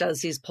Research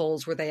does these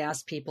polls where they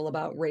ask people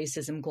about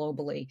racism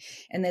globally.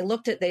 And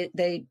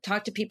they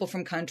talked to people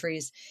from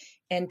countries,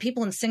 and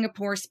people in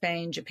Singapore,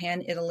 Spain,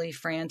 Japan, Italy,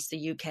 France,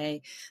 the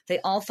UK, they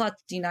all thought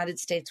the United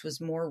States was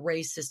more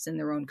racist than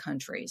their own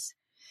countries.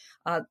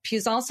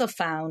 Pew's also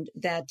found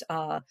that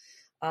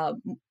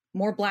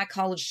more Black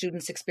college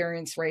students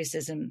experience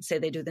racism, say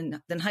they do,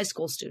 than high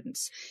school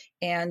students.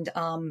 And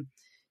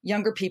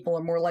younger people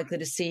are more likely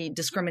to see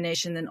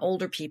discrimination than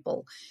older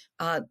people.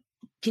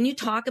 Can you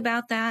talk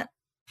about that?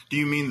 Do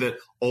you mean that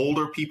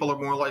older people are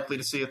more likely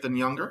to see it than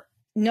younger?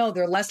 No,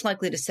 they're less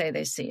likely to say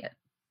they see it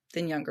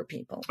than younger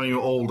people. Oh,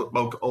 you're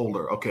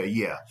older. Okay,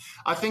 yeah.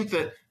 I think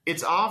that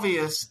it's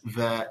obvious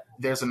that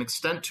there's an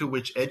extent to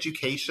which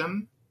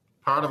education,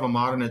 part of a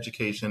modern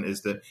education,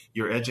 is that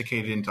you're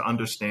educated into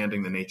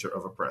understanding the nature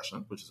of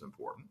oppression, which is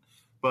important,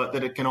 but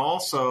that it can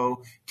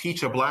also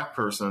teach a Black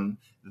person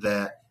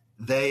that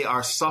they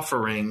are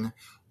suffering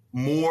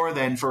more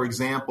than, for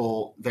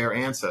example, their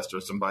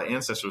ancestors, and by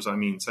ancestors I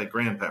mean, say,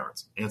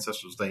 grandparents,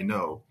 ancestors they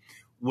know,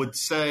 would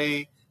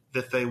say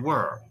that they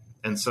were.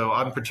 And so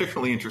I'm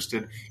particularly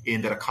interested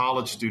in that a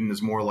college student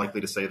is more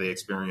likely to say they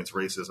experience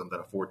racism than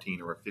a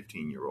 14 or a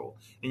 15-year-old.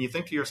 And you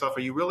think to yourself,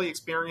 are you really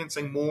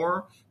experiencing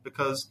more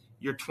because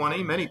you're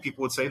 20, many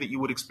people would say that you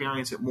would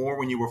experience it more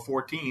when you were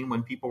 14,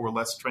 when people were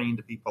less trained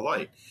to be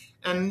polite.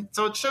 And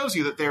so it shows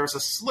you that there's a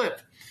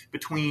slip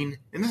between,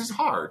 and this is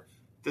hard,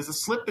 there's a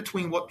slip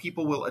between what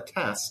people will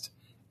attest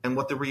and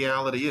what the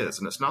reality is.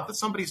 And it's not that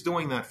somebody's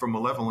doing that for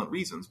malevolent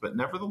reasons, but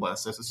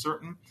nevertheless, there's a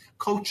certain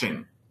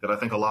coaching that I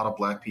think a lot of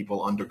Black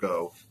people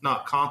undergo,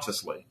 not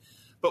consciously.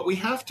 But we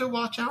have to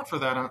watch out for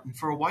that. And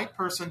for a white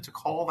person to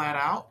call that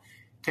out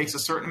takes a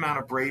certain amount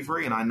of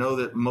bravery. And I know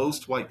that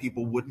most white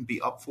people wouldn't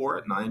be up for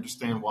it, and I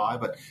understand why.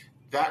 But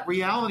that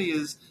reality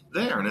is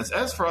there. And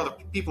as for other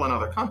people in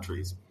other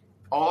countries,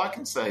 all I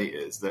can say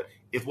is that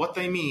if what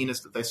they mean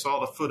is that they saw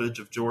the footage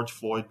of George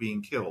Floyd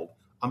being killed,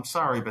 I'm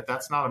sorry, but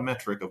that's not a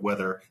metric of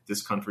whether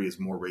this country is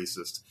more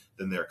racist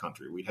than their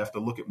country. We'd have to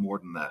look at more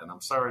than that. And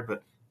I'm sorry,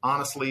 but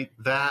honestly,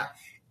 that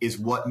is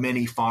what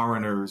many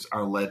foreigners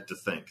are led to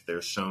think.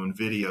 They're shown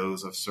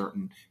videos of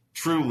certain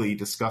truly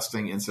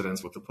disgusting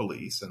incidents with the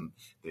police, and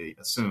they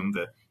assume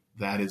that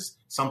that is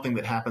something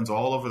that happens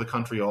all over the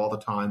country all the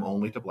time,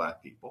 only to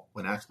Black people,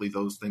 when actually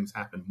those things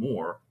happen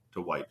more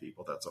to white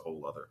people. That's a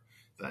whole other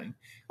thing.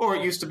 Or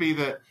it used to be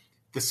that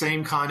the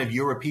same kind of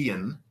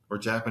European or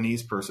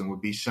Japanese person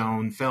would be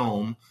shown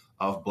film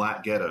of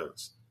Black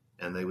ghettos.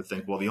 And they would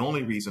think, well, the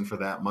only reason for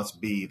that must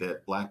be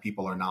that Black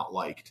people are not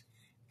liked.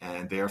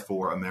 And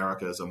therefore,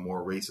 America is a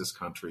more racist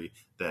country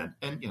than,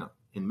 and, you know,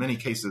 in many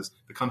cases,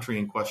 the country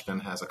in question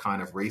has a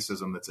kind of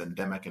racism that's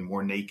endemic and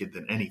more naked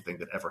than anything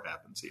that ever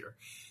happens here.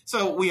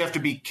 So we have to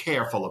be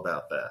careful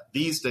about that.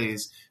 These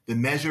days, the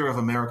measure of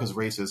America's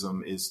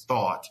racism is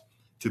thought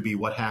to be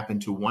what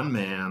happened to one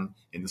man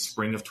in the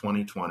spring of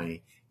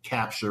 2020,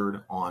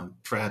 captured on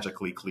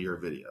tragically clear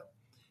video.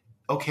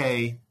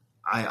 Okay,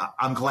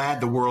 I'm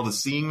glad the world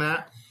is seeing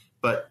that,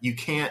 but you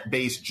can't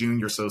base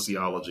junior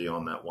sociology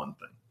on that one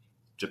thing.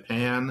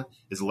 Japan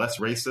is less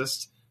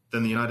racist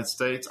than the United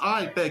States.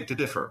 I beg to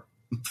differ,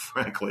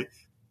 frankly,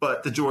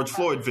 but the George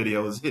Floyd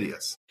video is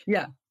hideous.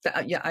 Yeah,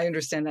 I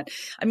understand that.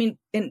 I mean,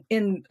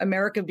 in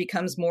America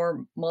becomes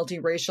more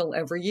multiracial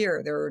every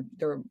year. There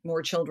are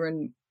more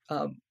children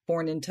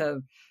born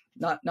into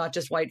not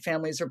just white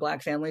families or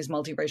Black families,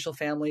 multiracial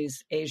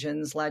families,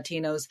 Asians,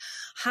 Latinos.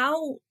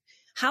 How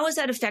is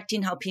that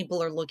affecting how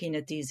people are looking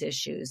at these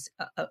issues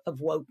of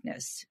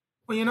wokeness?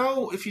 Well, you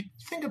know, if you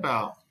think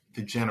about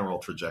the general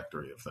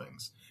trajectory of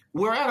things,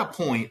 we're at a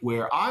point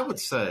where I would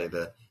say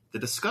that the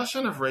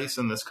discussion of race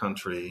in this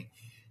country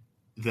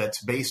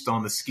that's based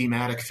on the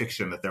schematic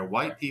fiction that there are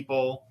white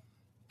people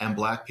and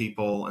Black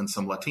people and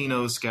some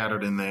Latinos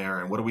scattered in there,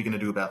 and what are we going to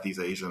do about these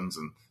Asians,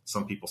 and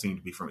some people seem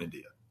to be from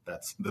India.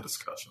 That's the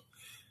discussion.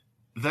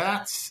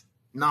 That's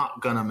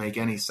not going to make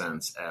any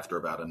sense after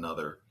about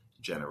another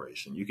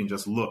generation. You can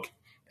just look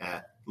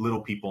at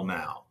little people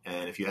now.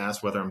 And if you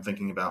ask whether I'm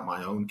thinking about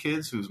my own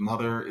kids whose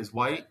mother is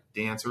white,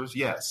 the answer is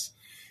yes.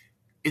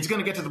 It's going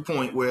to get to the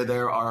point where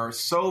there are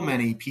so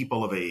many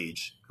people of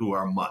age who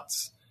are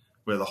mutts,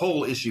 where the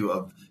whole issue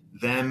of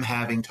them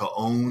having to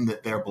own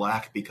that they're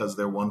Black because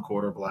they're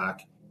 1/4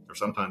 Black, or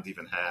sometimes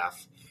even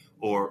half,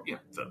 or, you know,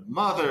 the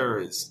mother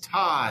is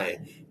Thai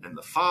and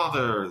the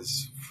father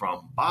is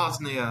from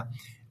Bosnia.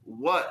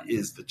 What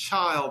is the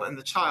child? And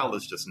the child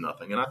is just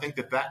nothing. And I think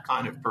that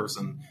kind of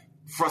person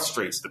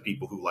frustrates the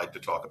people who like to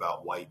talk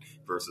about white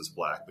versus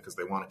Black, because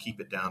they want to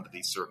keep it down to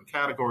these certain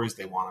categories.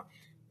 They want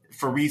to,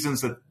 for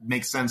reasons that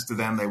make sense to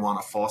them, they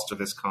want to foster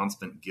this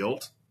constant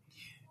guilt.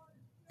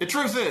 The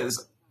truth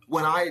is,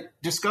 when I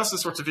discuss the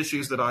sorts of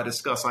issues that I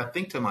discuss, I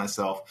think to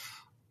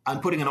myself, I'm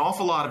putting an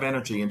awful lot of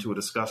energy into a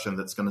discussion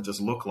that's going to just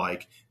look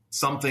like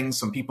something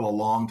some people a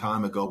long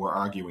time ago were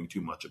arguing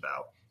too much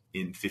about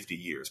in 50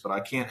 years. But I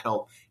can't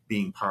help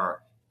being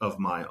part of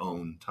my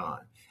own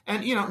time.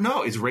 And, you know,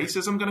 no, is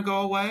racism going to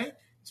go away?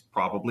 It's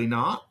probably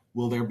not.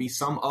 Will there be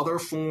some other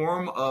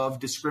form of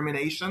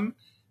discrimination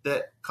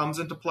that comes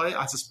into play?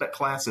 I suspect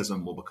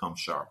classism will become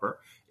sharper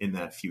in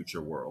that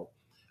future world.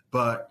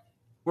 But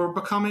we're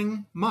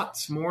becoming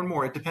mutts more and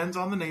more. It depends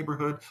on the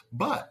neighborhood.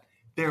 But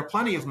there are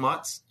plenty of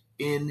mutts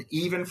in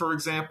even, for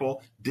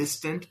example,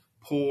 distant,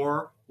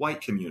 poor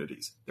white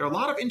communities. There are a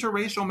lot of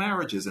interracial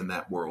marriages in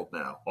that world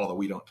now, although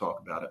we don't talk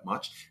about it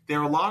much. There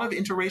are a lot of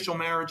interracial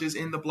marriages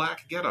in the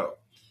Black ghetto.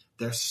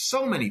 There's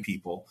so many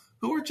people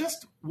who are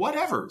just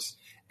whatevers.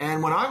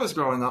 And when I was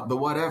growing up, the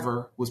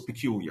whatever was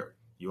peculiar.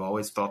 You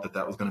always thought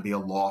that was going to be a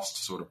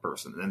lost sort of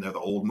person. And then there are the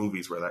old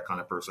movies where that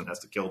kind of person has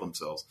to kill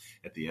themselves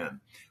at the end.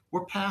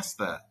 We're past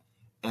that.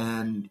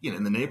 And, you know,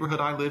 in the neighborhood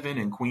I live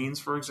in Queens,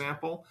 for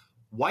example,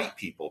 white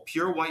people,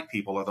 pure white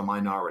people, are the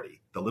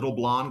minority. The little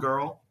blonde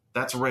girl,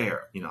 that's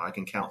rare. You know, I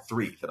can count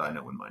 3 that I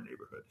know in my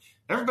neighborhood.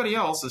 Everybody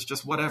else is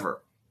just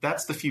whatever.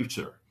 That's the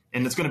future.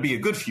 And it's going to be a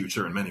good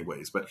future in many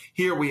ways. But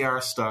here we are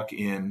stuck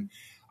in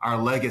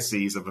our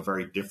legacies of a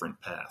very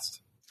different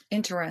past.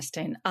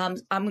 Interesting. I'm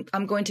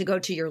going to go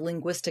to your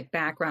linguistic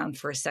background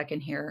for a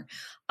second here.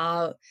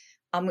 I'll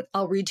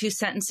read 2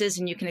 sentences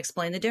and you can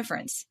explain the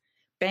difference.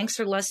 Banks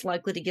are less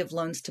likely to give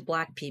loans to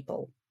Black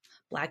people.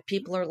 Black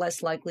people are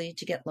less likely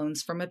to get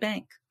loans from a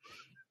bank.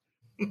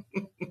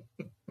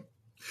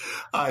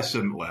 I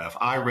shouldn't laugh.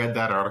 I read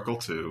that article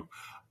too.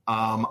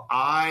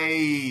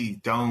 I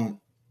don't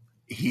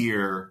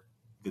hear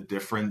the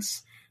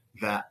difference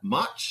that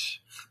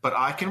much, but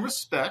I can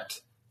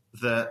respect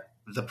that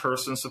the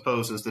person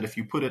supposes that if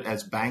you put it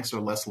as banks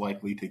are less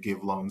likely to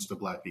give loans to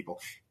Black people,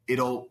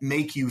 it'll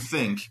make you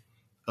think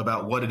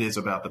about what it is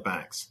about the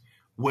banks.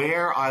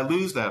 Where I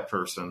lose that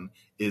person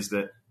is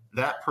that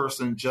that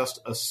person just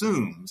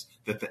assumes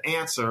that the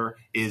answer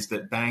is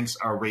that banks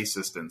are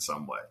racist in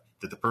some way,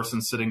 that the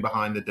person sitting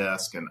behind the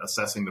desk and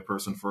assessing the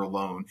person for a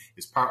loan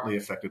is partly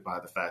affected by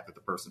the fact that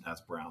the person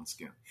has brown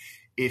skin.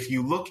 If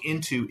you look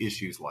into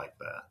issues like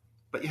that,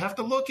 but you have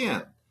to look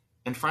in,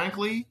 and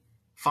frankly,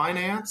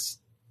 finance,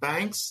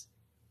 banks,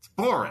 it's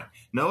boring.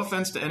 No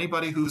offense to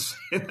anybody who's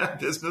in that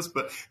business,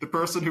 but the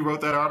person who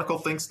wrote that article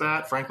thinks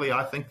that. Frankly,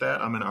 I think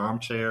that. I'm an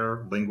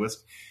armchair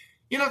linguist.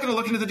 You're not going to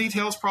look into the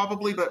details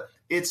probably, but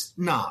it's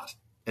not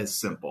as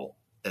simple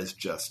as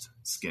just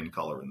skin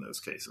color in those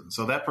cases.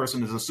 So that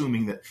person is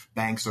assuming that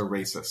banks are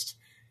racist.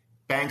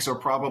 Banks are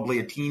probably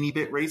a teeny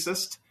bit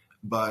racist,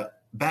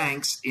 but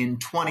banks in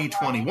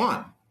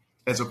 2021,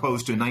 as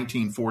opposed to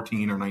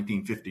 1914 or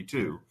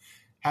 1952,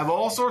 have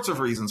all sorts of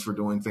reasons for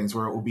doing things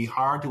where it will be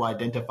hard to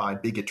identify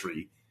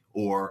bigotry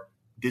or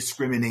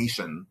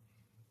discrimination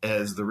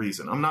as the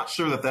reason. I'm not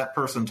sure that that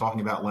person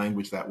talking about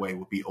language that way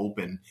would be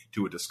open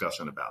to a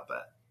discussion about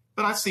that.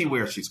 But I see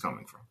where she's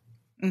coming from.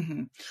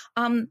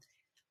 Mm-hmm.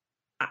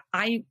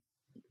 I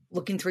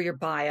looking through your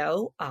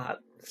bio,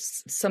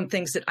 some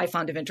things that I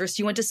found of interest.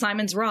 You went to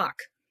Simon's Rock.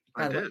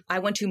 I did. I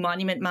went to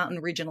Monument Mountain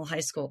Regional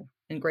High School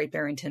in Great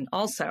Barrington,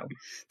 also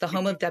the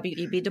home of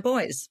W.E.B. Du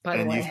Bois, by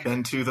the way. And you've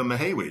been to the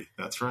Mehawi.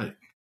 That's right.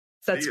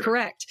 That's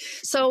correct.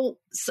 So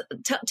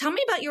tell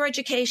me about your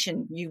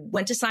education. You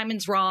went to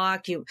Simon's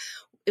Rock.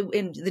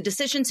 In the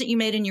decisions that you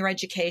made in your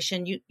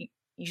education,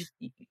 you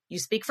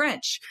speak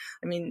French.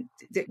 I mean,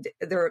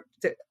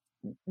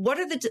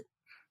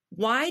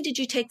 why did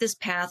you take this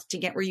path to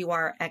get where you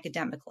are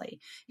academically?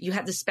 You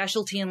have the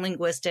specialty in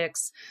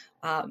linguistics.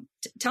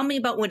 Tell me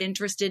about what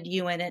interested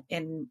you in it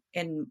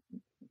and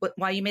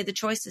why you made the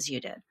choices you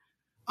did.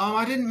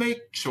 I didn't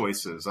make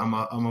choices. I'm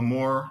a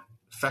more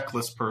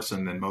feckless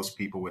person than most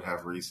people would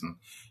have reason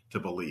to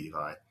believe.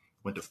 I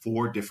went to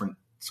 4 different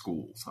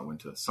schools. I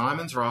went to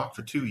Simon's Rock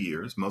for 2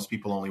 years. Most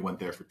people only went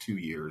there for 2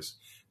 years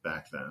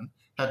back then.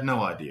 Had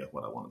no idea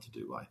what I wanted to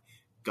do. I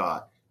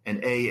got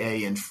an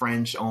AA in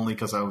French only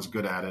because I was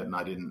good at it and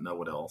I didn't know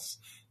what else.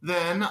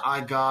 Then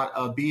I got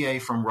a BA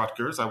from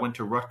Rutgers. I went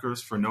to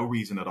Rutgers for no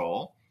reason at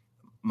all.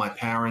 My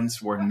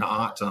parents were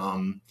not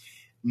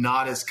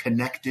as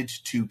connected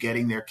to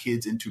getting their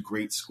kids into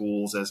great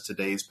schools as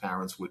today's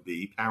parents would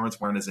be.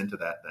 Parents weren't as into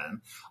that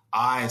then.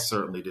 I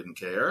certainly didn't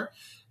care.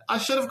 I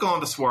should have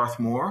gone to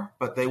Swarthmore,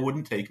 but they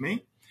wouldn't take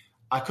me.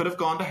 I could have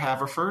gone to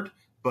Haverford,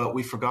 but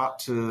we forgot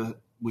to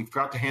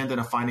hand in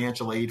a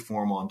financial aid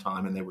form on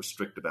time, and they were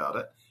strict about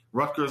it.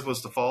 Rutgers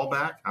was the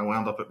fallback. I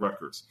wound up at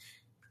Rutgers.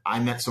 I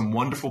met some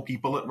wonderful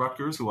people at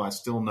Rutgers who I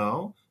still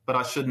know, but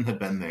I shouldn't have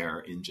been there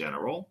in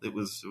general. It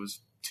was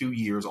 2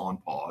 years on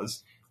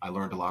pause. I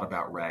learned a lot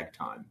about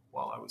ragtime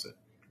while I was at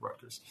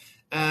Rutgers.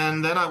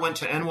 And then I went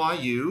to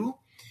NYU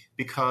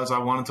because I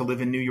wanted to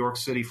live in New York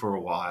City for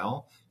a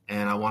while,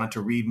 and I wanted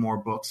to read more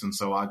books. And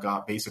so I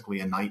got basically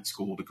a night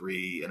school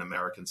degree in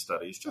American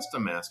Studies, just a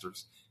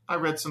master's. I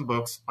read some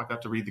books. I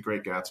got to read The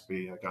Great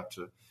Gatsby. I got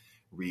to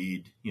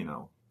read,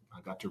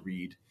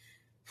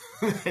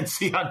 and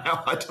see,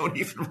 now I don't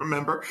even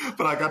remember,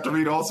 but I got to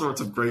read all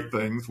sorts of great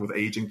things with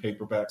aging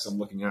paperbacks I'm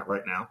looking at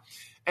right now.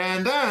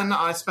 And then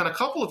I spent a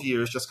couple of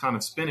years just kind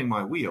of spinning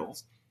my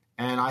wheels.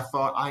 And I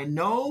thought, I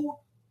know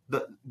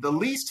the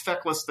least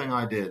feckless thing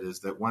I did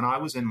is that when I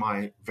was in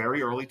my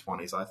very early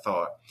 20s, I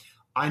thought,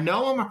 I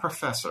know I'm a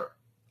professor.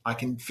 I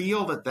can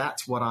feel that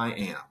that's what I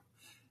am,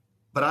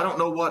 but I don't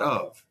know what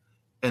of.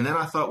 And then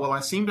I thought, well, I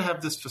seem to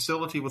have this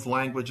facility with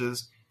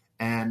languages.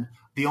 And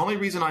the only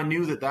reason I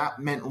knew that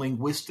meant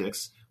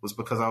linguistics was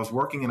because I was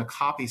working in a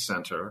copy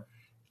center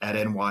at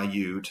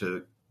NYU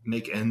to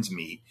make ends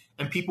meet.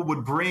 And people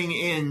would bring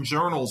in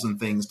journals and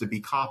things to be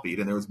copied.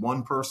 And there was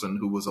one person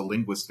who was a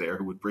linguist there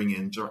who would bring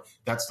in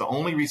that's the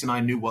only reason I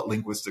knew what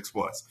linguistics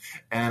was.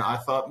 And I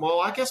thought, well,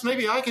 I guess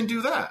maybe I can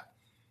do that.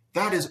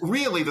 That is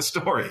really the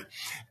story.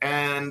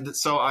 And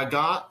so I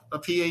got a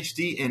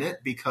PhD in it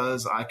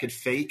because I could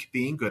fake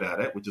being good at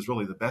it, which is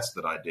really the best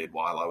that I did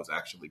while I was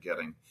actually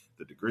getting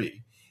the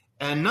degree.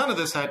 And none of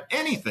this had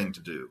anything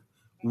to do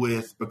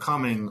with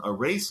becoming a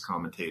race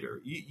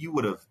commentator. You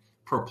would have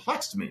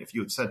perplexed me if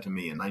you had said to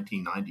me in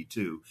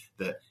 1992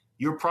 that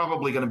you're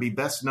probably going to be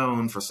best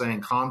known for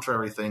saying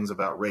contrary things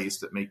about race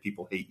that make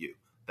people hate you.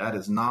 That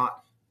is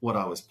not what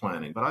I was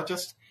planning. But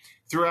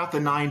throughout the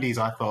 90s,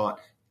 I thought,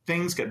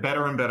 things get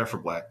better and better for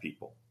Black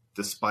people,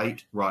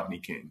 despite Rodney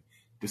King,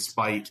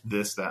 despite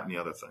this, that, and the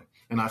other thing.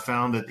 And I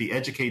found that the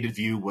educated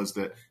view was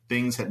that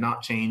things had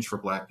not changed for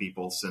Black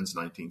people since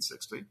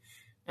 1960.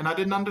 And I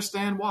didn't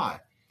understand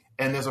why.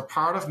 And there's a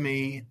part of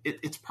me,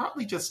 it's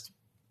partly just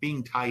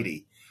being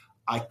tidy.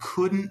 I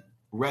couldn't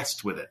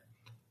rest with it.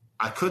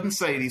 I couldn't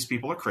say these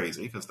people are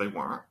crazy because they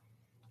weren't.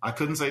 I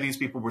couldn't say these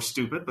people were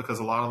stupid because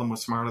a lot of them were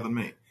smarter than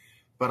me.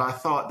 But I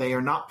thought they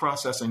are not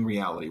processing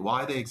reality.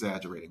 Why are they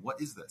exaggerating?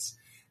 What is this?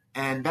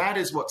 And that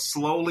is what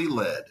slowly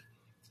led.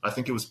 I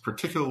think it was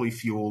particularly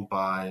fueled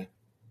by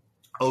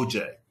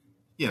OJ.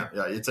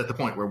 It's at the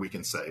point where we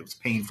can say it was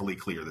painfully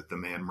clear that the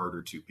man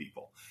murdered 2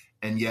 people.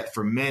 And yet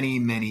for many,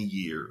 many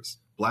years,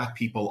 Black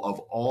people of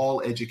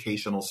all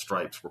educational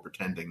stripes were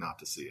pretending not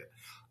to see it.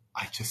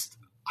 I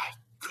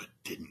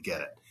didn't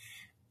get it.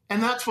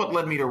 And that's what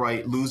led me to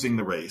write Losing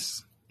the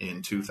Race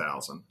in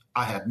 2000.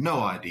 I had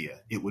no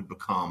idea it would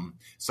become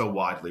so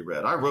widely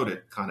read. I wrote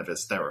it kind of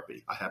as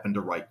therapy. I happened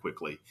to write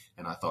quickly,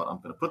 and I thought, I'm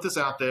going to put this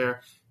out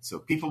there so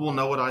people will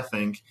know what I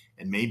think,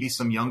 and maybe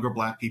some younger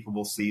Black people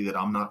will see that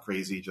I'm not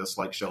crazy, just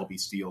like Shelby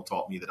Steele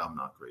taught me that I'm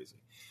not crazy.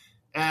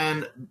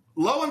 And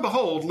lo and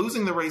behold,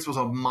 Losing the Race was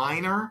a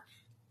minor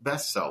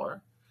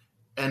bestseller.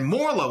 And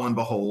more lo and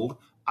behold,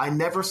 I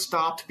never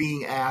stopped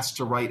being asked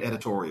to write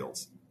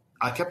editorials.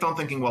 I kept on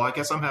thinking, well, I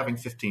guess I'm having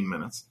 15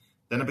 minutes.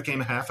 Then it became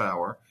a half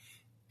hour.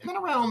 And then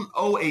around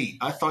 2008,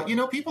 I thought,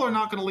 people are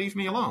not going to leave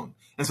me alone.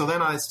 And so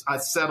then I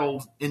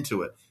settled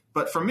into it.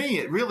 But for me,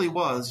 it really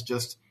was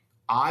just,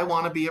 I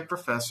want to be a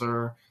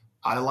professor.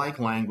 I like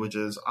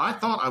languages. I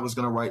thought I was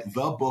going to write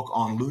the book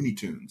on Looney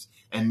Tunes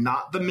and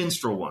not the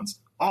minstrel ones.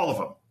 All of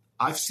them.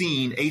 I've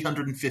seen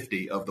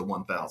 850 of the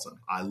 1,000.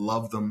 I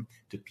love them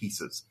to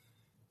pieces.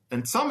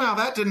 And somehow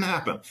that didn't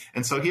happen.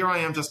 And so here I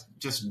am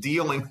just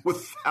dealing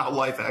with how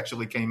life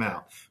actually came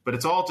out. But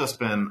it's all just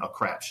been a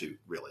crapshoot,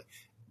 really.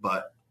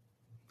 But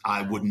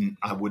I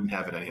wouldn't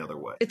have it any other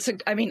way.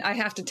 I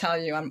have to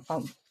tell you,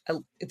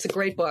 it's a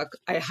great book.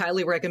 I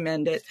highly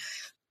recommend it.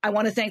 I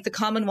want to thank the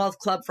Commonwealth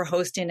Club for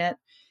hosting it.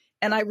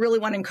 And I really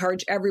want to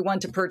encourage everyone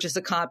to purchase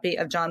a copy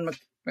of John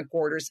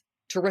McWhorter's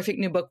terrific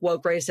new book,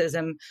 Woke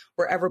Racism,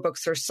 wherever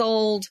books are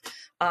sold.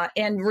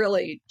 And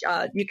really,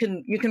 you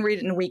can read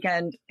it in a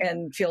weekend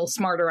and feel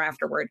smarter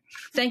afterward.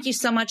 Thank you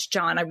so much,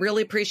 John. I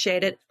really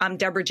appreciate it. I'm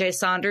Deborah J.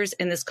 Saunders,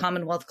 and this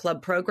Commonwealth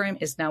Club program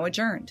is now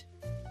adjourned.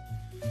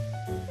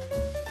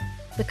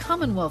 The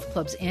Commonwealth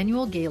Club's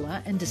annual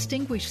gala and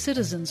Distinguished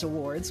Citizens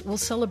Awards will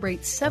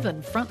celebrate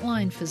 7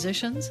 frontline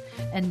physicians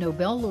and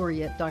Nobel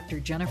laureate Dr.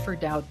 Jennifer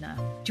Doudna.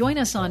 Join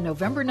us on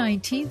November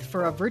 19th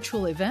for a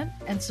virtual event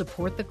and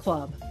support the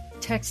club.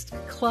 Text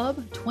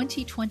CLUB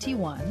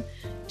 2021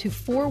 to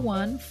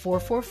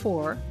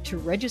 41444 to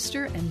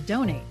register and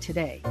donate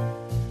today.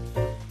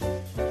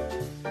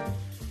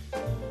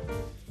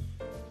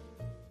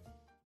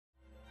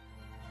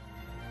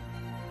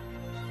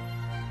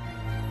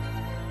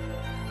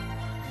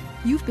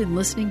 You've been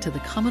listening to the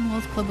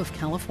Commonwealth Club of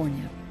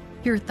California.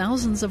 Hear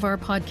thousands of our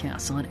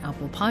podcasts on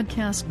Apple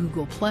Podcasts,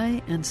 Google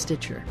Play, and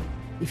Stitcher.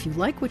 If you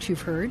like what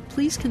you've heard,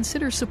 please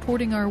consider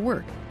supporting our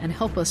work and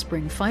help us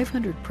bring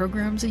 500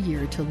 programs a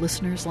year to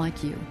listeners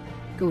like you.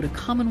 Go to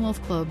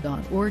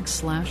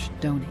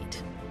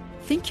commonwealthclub.org/donate.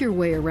 Think your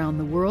way around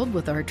the world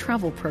with our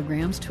travel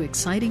programs to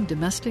exciting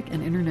domestic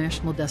and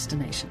international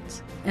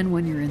destinations. And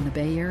when you're in the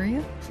Bay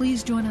Area,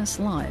 please join us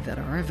live at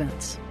our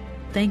events.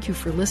 Thank you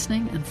for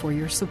listening and for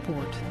your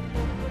support.